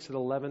 26th at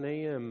 11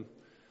 a.m.,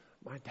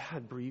 my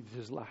dad breathed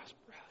his last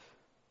breath.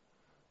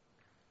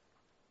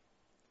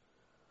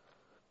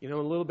 A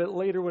little bit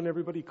later when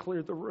everybody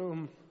cleared the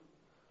room,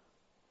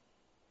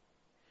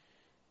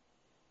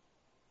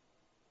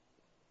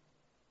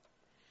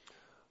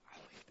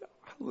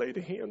 I laid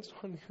hands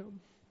on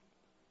him.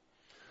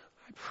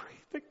 I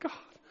prayed that God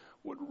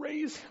would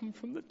raise him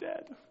from the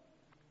dead.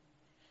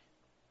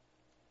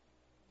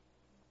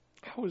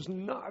 I was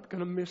not going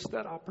to miss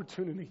that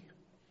opportunity.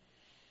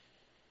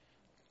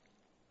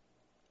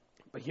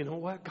 But you know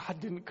what? God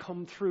didn't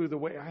come through the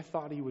way I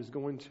thought He was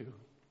going to.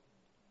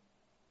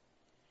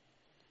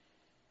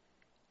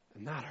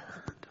 And that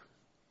hurt.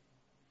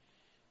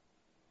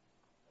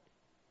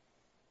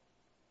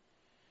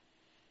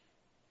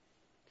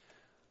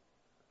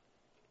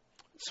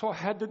 So I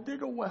had to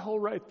dig a well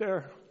right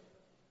there.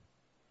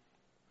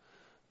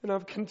 And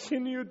I've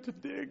continued to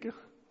dig a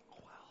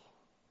well.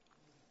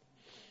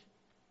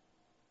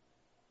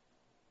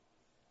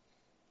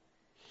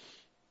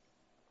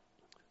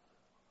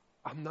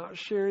 I'm not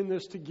sharing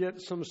this to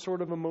get some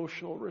sort of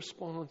emotional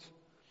response.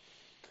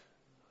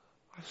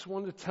 I just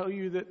wanted to tell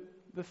you that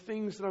the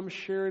things that I'm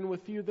sharing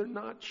with you, they're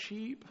not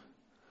cheap.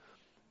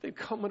 They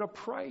come at a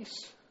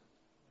price.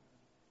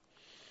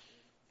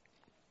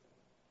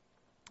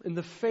 And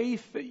the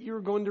faith that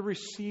you're going to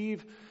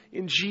receive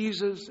in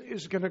Jesus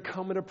is going to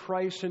come at a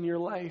price in your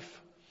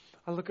life.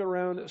 I look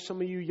around at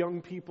some of you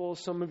young people.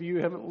 Some of you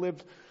haven't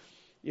lived,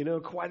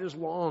 quite as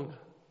long.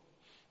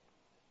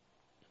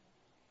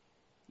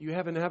 You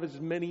haven't had as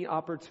many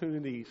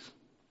opportunities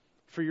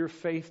for your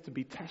faith to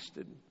be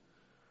tested,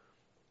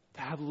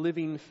 to have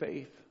living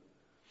faith.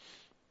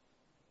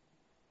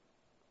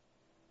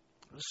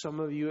 Some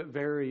of you at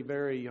very,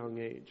 very young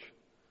age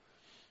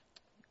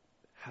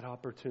had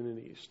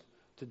opportunities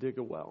to dig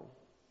a well.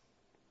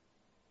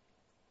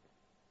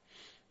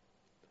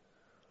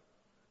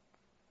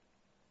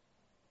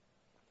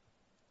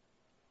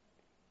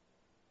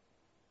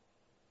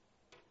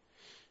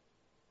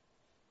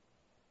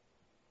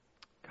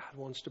 God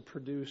wants to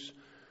produce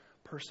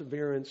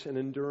perseverance and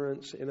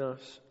endurance in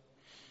us.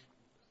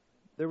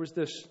 There was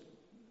this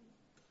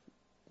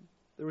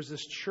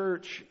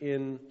church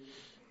in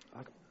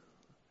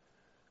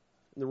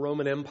the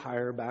Roman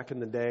Empire back in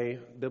the day,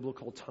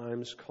 biblical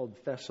times, called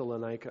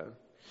Thessalonica.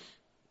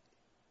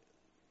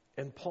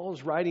 And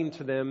Paul's writing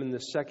to them in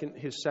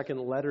his second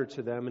letter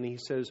to them, and he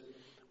says,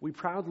 We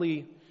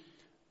proudly,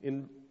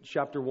 in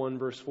chapter 1,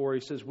 verse 4,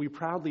 he says, we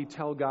proudly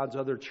tell God's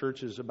other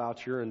churches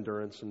about your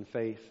endurance and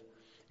faith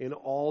in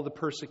all the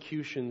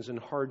persecutions and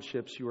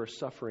hardships you are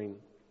suffering.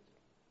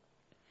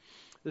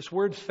 This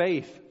word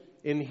faith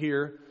in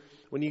here,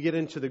 when you get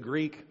into the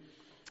Greek,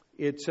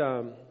 it's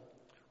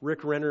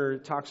Rick Renner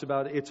talks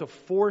about it's a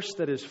force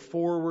that is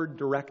forward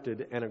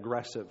directed and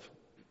aggressive.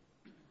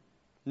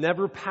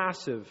 Never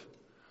passive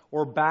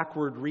or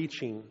backward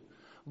reaching,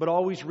 but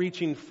always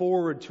reaching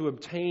forward to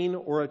obtain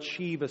or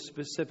achieve a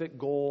specific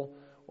goal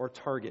or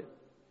target.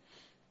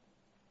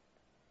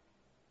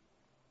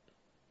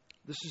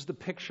 This is the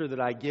picture that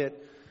I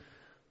get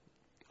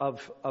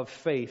of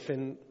faith.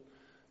 And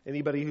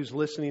anybody who's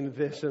listening to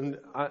this, and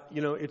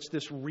it's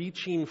this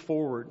reaching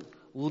forward,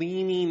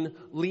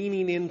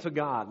 leaning into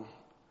God.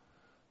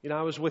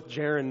 I was with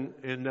Jaron,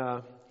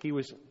 and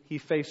he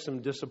faced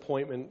some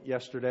disappointment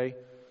yesterday.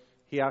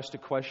 He asked a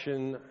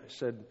question. I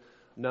said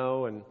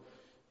no, and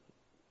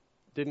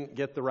didn't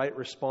get the right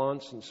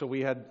response. And so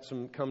we had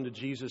some come to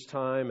Jesus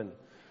time,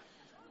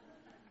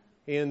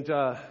 and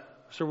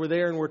so we're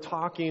there and we're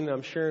talking.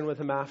 I'm sharing with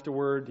him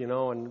afterward,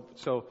 and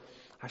so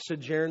I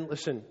said, Jaron,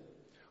 listen,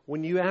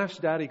 when you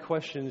ask Daddy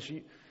questions,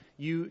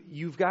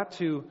 you've got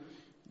to,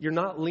 you're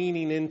not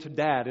leaning into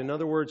Dad. In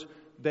other words,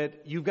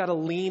 that you've got to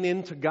lean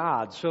into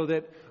God, so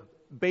that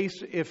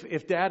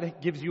if Dad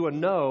gives you a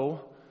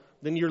no,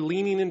 then you're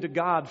leaning into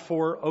God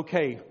for,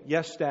 okay,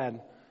 yes,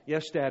 Dad,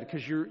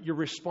 because you're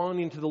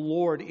responding to the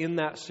Lord in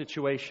that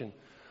situation.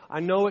 I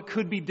know it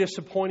could be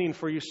disappointing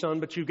for you, son,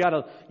 but you got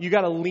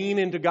to lean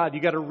into God. You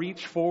got to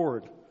reach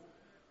forward.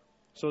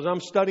 So as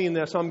I'm studying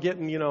this, I'm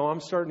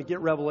starting to get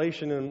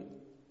revelation and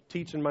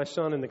teaching my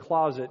son in the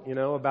closet,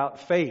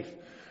 about faith,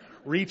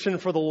 reaching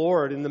for the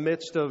Lord in the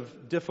midst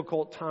of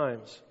difficult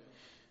times.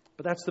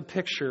 But that's the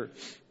picture.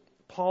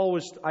 Paul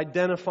was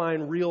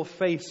identifying real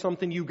faith,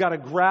 something you've got to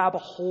grab a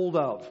hold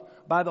of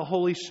by the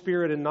Holy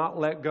Spirit and not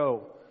let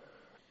go.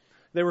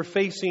 They were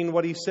facing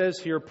what he says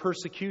here,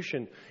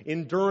 persecution,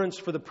 endurance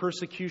for the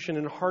persecution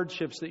and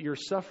hardships that you're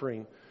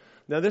suffering.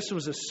 Now, this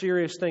was a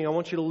serious thing. I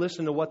want you to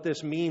listen to what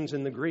this means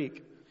in the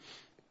Greek.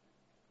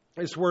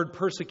 This word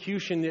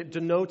persecution, it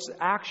denotes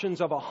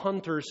actions of a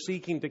hunter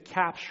seeking to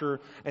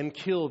capture and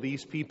kill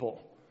these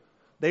people.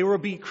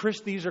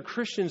 These are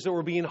Christians that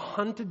were being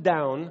hunted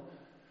down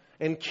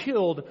and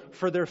killed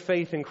for their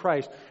faith in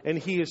Christ. And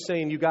he is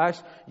saying, you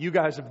guys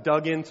have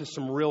dug into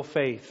some real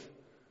faith.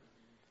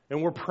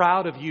 And we're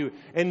proud of you.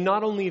 And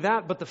not only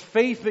that, but the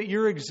faith that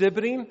you're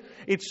exhibiting,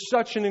 it's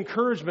such an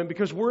encouragement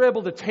because we're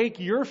able to take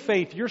your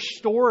faith, your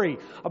story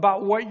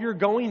about what you're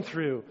going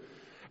through.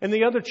 And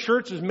the other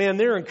churches, man,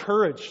 they're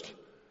encouraged.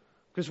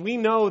 Because we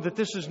know that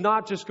this is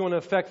not just going to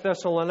affect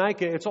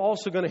Thessalonica, it's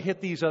also going to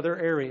hit these other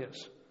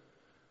areas.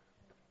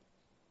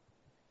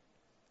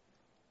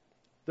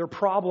 Their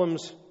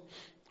problems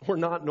were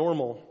not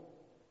normal.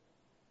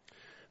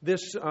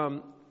 This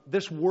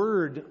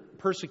word,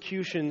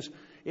 persecutions,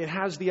 it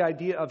has the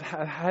idea of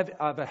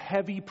a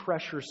heavy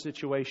pressure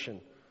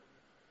situation.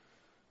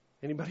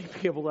 Anybody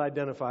be able to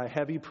identify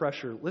heavy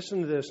pressure?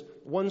 Listen to this.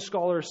 One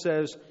scholar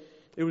says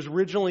it was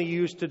originally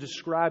used to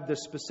describe the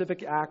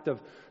specific act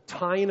of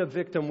tying a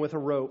victim with a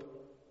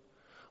rope,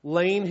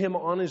 laying him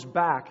on his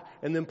back,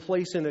 and then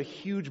placing a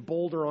huge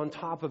boulder on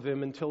top of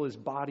him until his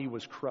body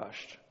was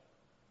crushed.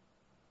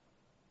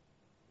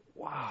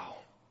 Wow.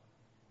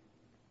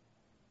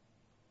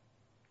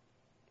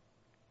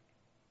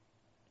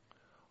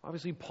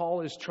 Obviously,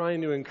 Paul is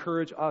trying to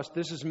encourage us.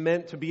 This is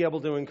meant to be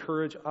able to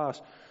encourage us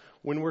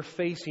when we're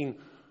facing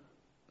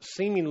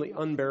seemingly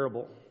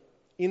unbearable,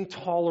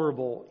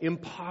 intolerable,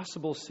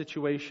 impossible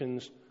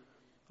situations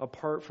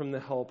apart from the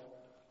help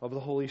of the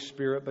Holy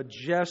Spirit. But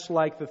just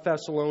like the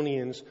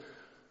Thessalonians,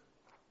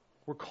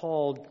 we're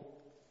called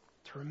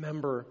to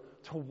remember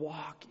to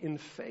walk in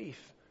faith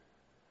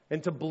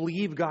and to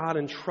believe God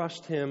and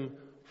trust Him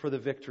for the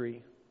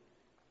victory.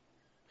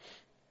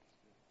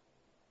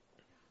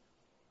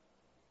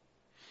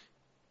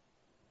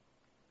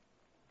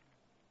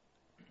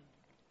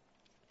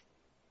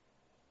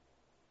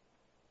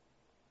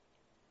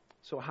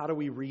 So how do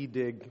we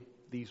redig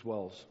these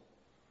wells?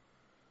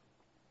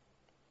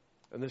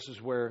 And this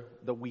is where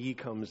the we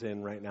comes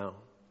in right now.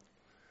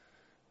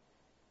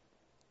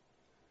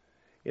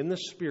 In the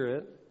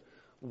Spirit,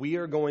 we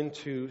are going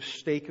to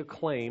stake a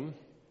claim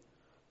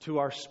to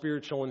our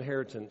spiritual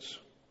inheritance.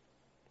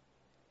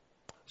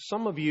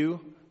 Some of you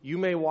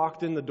may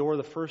walked in the door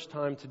the first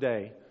time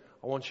today.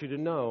 I want you to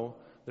know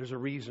there's a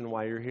reason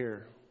why you're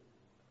here.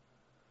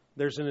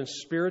 There's a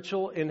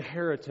spiritual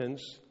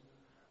inheritance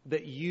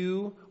that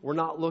you were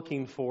not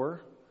looking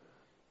for,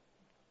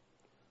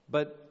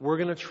 but we're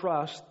going to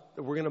trust,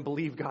 that we're going to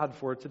believe God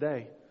for it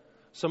today.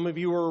 Some of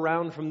you were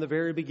around from the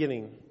very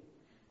beginning.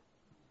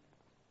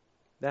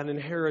 That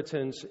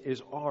inheritance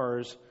is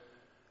ours,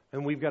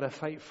 and we've got to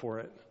fight for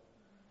it.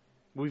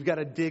 We've got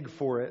to dig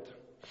for it.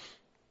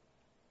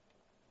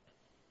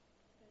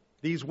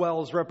 These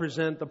wells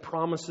represent the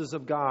promises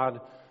of God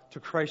to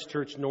Christ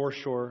Church North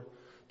Shore,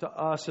 to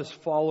us as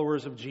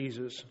followers of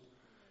Jesus.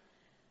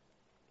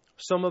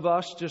 Some of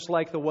us, just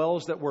like the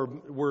wells that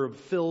were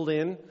filled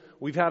in,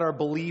 we've had our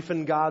belief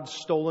in God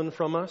stolen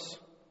from us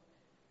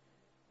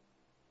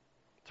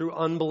through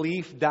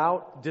unbelief,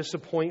 doubt,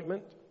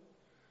 disappointment.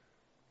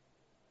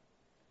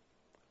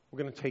 We're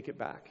going to take it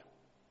back.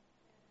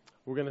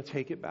 We're going to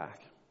take it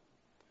back.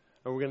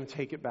 And we're going to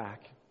take it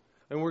back.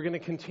 And we're going to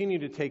continue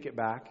to take it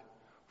back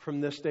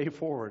from this day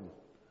forward.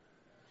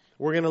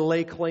 We're going to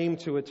lay claim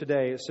to it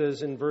today. It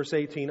says in verse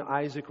 18,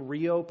 Isaac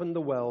reopened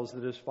the wells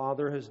that his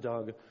father has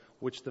dug,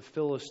 which the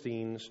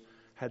Philistines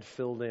had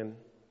filled in.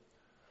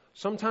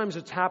 Sometimes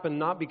it's happened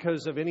not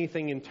because of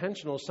anything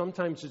intentional.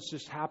 Sometimes it's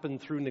just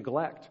happened through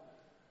neglect.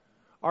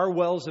 Our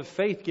wells of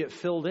faith get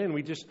filled in.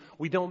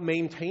 We don't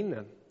maintain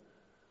them.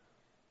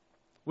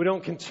 We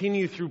don't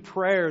continue through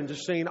prayer and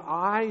just saying,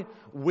 I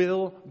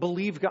will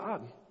believe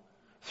God.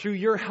 Through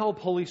your help,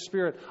 Holy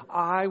Spirit,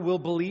 I will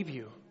believe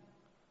you.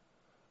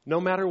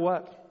 No matter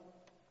what.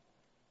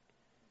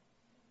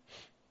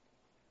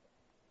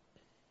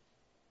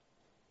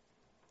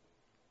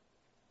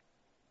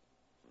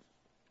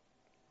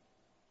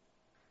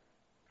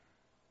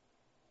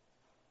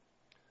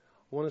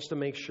 I want us to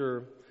make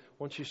sure,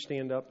 once you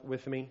stand up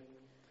with me,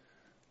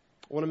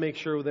 I want to make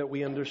sure that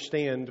we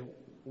understand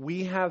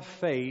we have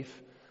faith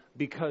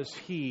because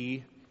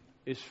He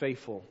is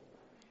faithful.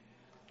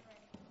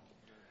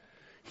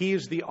 He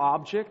is the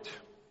object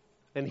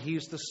and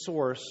He's the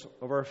source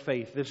of our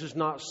faith. This is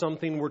not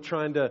something we're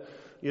trying to,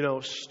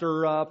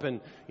 stir up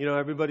and,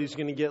 everybody's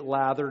going to get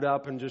lathered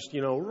up and just,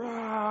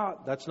 rah.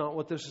 That's not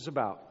what this is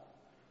about.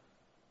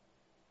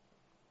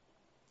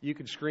 You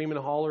could scream and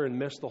holler and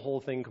miss the whole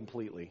thing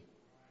completely.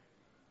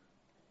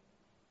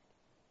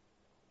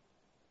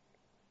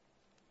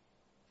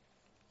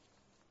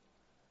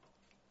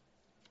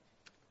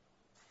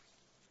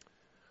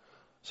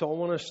 So I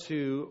want us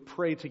to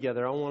pray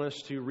together. I want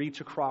us to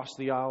reach across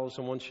the aisles.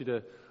 I want you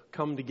to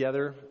come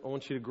together. I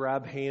want you to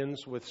grab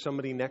hands with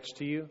somebody next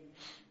to you.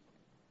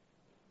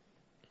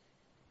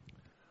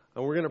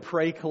 And we're going to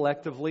pray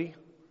collectively.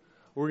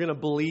 We're going to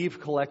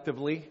believe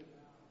collectively.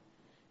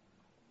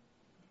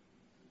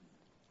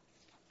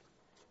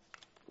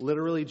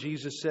 Literally,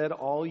 Jesus said,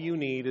 all you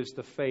need is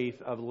the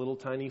faith of a little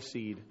tiny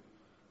seed,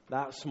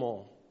 that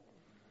small,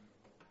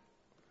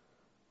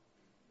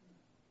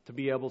 to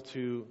be able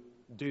to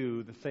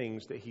do the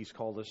things that He's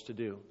called us to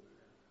do.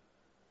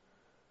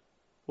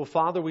 Well,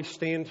 Father, we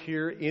stand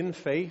here in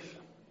faith,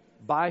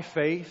 by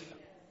faith,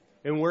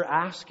 and we're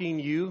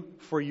asking You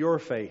for Your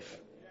faith.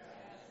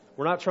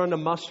 We're not trying to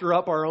muster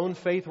up our own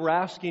faith. We're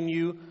asking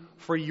You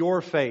for Your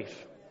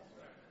faith.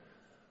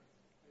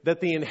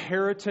 That the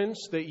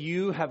inheritance that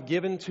You have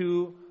given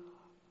to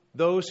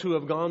those who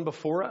have gone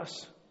before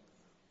us,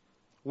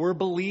 we're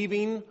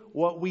believing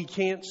what we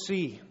can't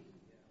see.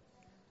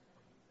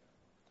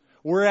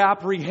 We're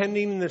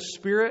apprehending in the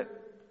Spirit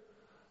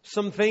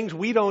some things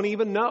we don't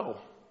even know.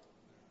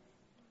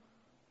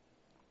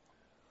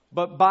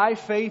 But by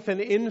faith and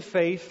in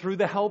faith, through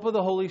the help of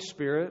the Holy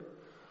Spirit,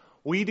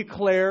 we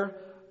declare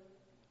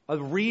a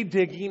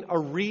redigging, a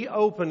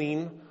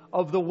reopening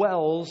of the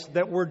wells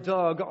that were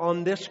dug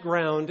on this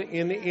ground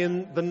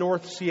in the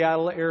North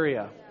Seattle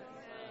area.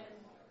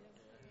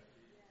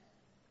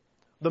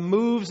 The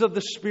moves of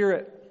the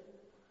Spirit.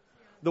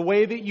 The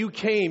way that You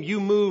came, You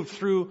moved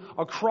through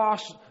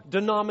across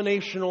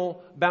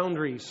denominational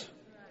boundaries.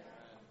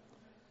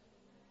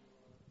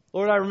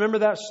 Lord, I remember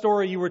that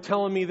story You were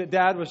telling me that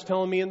Dad was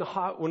telling me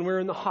when we were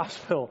in the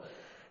hospital.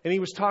 And he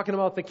was talking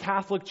about the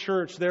Catholic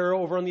Church there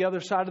over on the other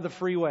side of the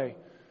freeway.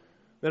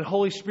 Then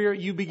Holy Spirit,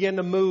 You began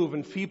to move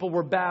and people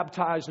were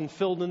baptized and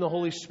filled in the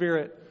Holy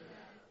Spirit.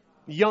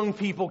 Young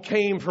people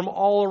came from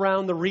all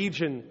around the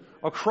region,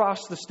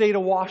 across the state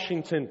of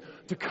Washington,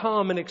 to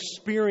come and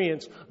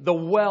experience the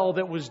well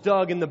that was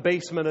dug in the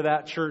basement of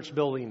that church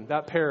building,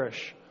 that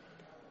parish.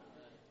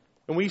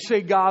 And we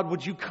say, God,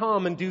 would You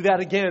come and do that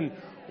again?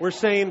 We're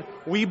saying,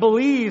 we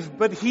believe,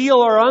 but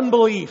heal our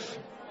unbelief.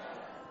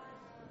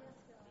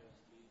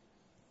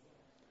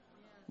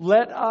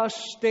 Let us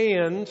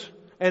stand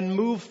and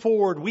move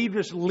forward. We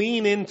just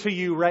lean into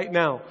You right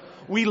now.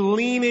 We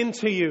lean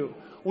into You.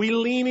 We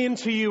lean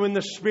into You in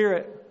the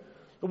Spirit.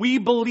 We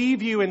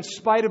believe You in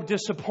spite of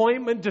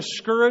disappointment,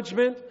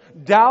 discouragement,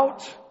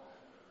 doubt.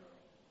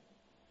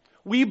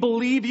 We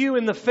believe You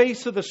in the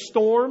face of the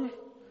storm,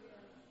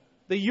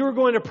 that You're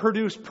going to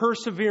produce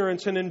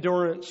perseverance and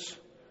endurance.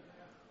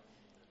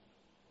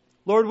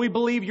 Lord, we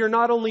believe You're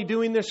not only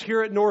doing this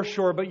here at North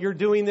Shore, but You're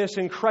doing this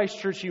in Christ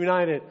Church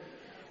United.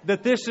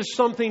 That this is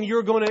something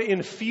You're going to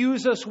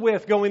infuse us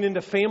with going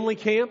into family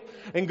camp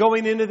and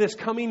going into this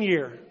coming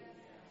year.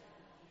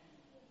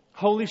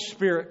 Holy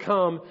Spirit,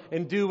 come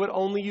and do what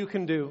only You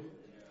can do.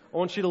 I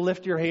want you to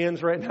lift your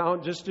hands right now,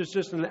 just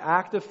an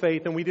act of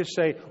faith, and we just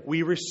say,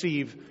 we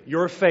receive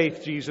Your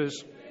faith,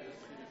 Jesus.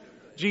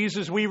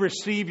 Jesus, we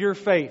receive Your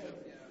faith.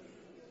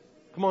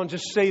 Come on,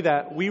 just say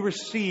that. We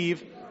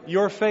receive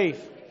Your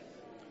faith.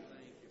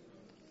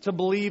 To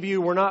believe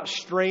You, we're not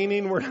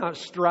straining, we're not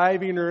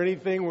striving or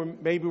anything.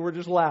 Maybe we're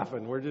just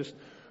laughing.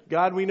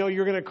 God, we know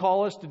You're going to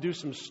call us to do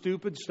some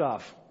stupid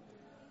stuff.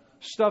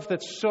 stuff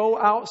that's so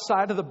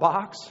outside of the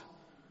box.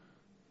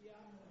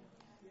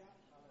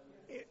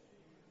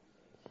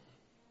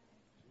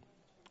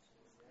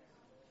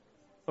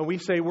 And we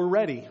say, we're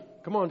ready.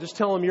 Come on, just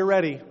tell them you're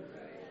ready.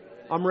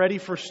 I'm ready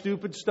for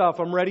stupid stuff.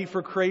 I'm ready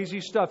for crazy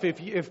stuff.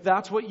 If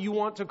that's what you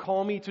want to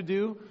call me to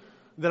do,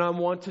 then I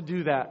want to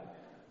do that.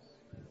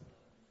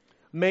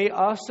 May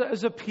us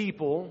as a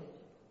people,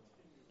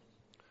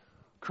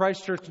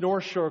 Christ Church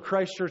North Shore,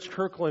 Christ Church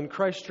Kirkland,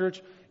 Christ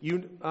Church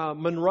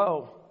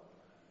Monroe,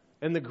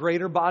 and the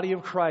greater body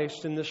of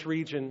Christ in this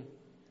region,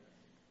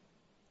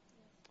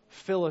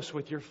 fill us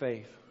with your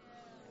faith.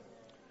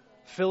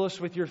 Fill us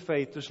with your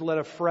faith. Just let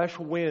a fresh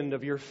wind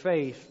of your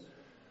faith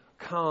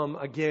come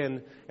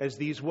again as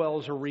these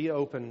wells are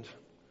reopened.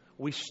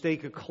 We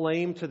stake a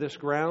claim to this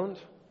ground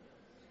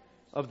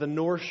of the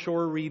North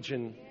Shore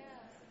region.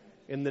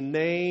 In the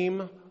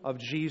name of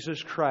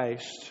Jesus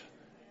Christ.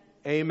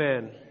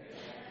 Amen.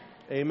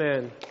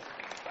 Amen.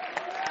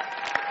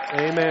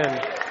 Amen.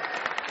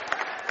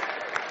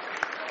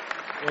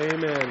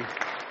 Amen.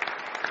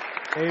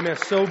 Amen.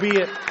 So be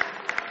it.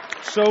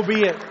 So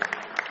be it.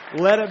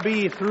 Let it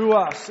be through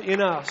us,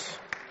 in us.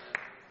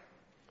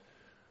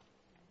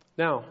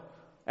 Now,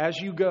 as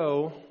you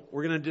go,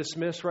 we're going to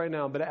dismiss right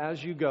now, but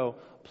as you go,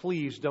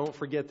 please don't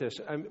forget this.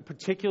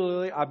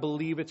 Particularly, I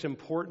believe it's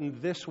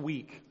important this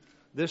week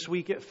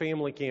at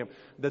family camp,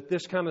 that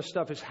this kind of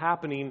stuff is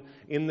happening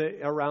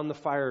around the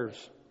fires.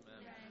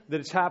 That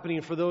it's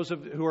happening for those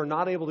who are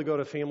not able to go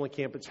to family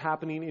camp. It's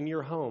happening in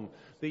your home.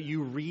 That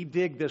you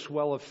redig this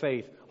well of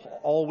faith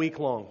all week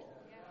long.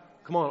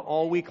 Come on,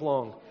 all week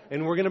long.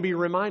 And we're going to be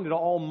reminded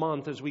all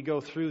month as we go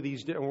through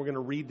these, and we're going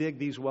to redig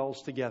these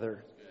wells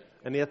together.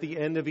 And at the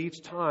end of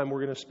each time,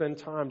 we're going to spend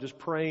time just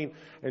praying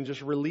and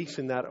just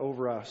releasing that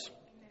over us.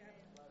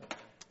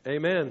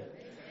 Amen.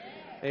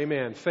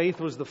 Amen. Faith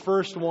was the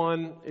first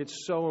one.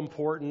 It's so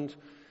important.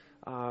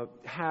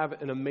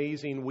 Have an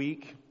amazing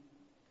week.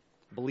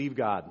 Believe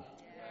God.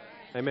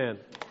 Amen.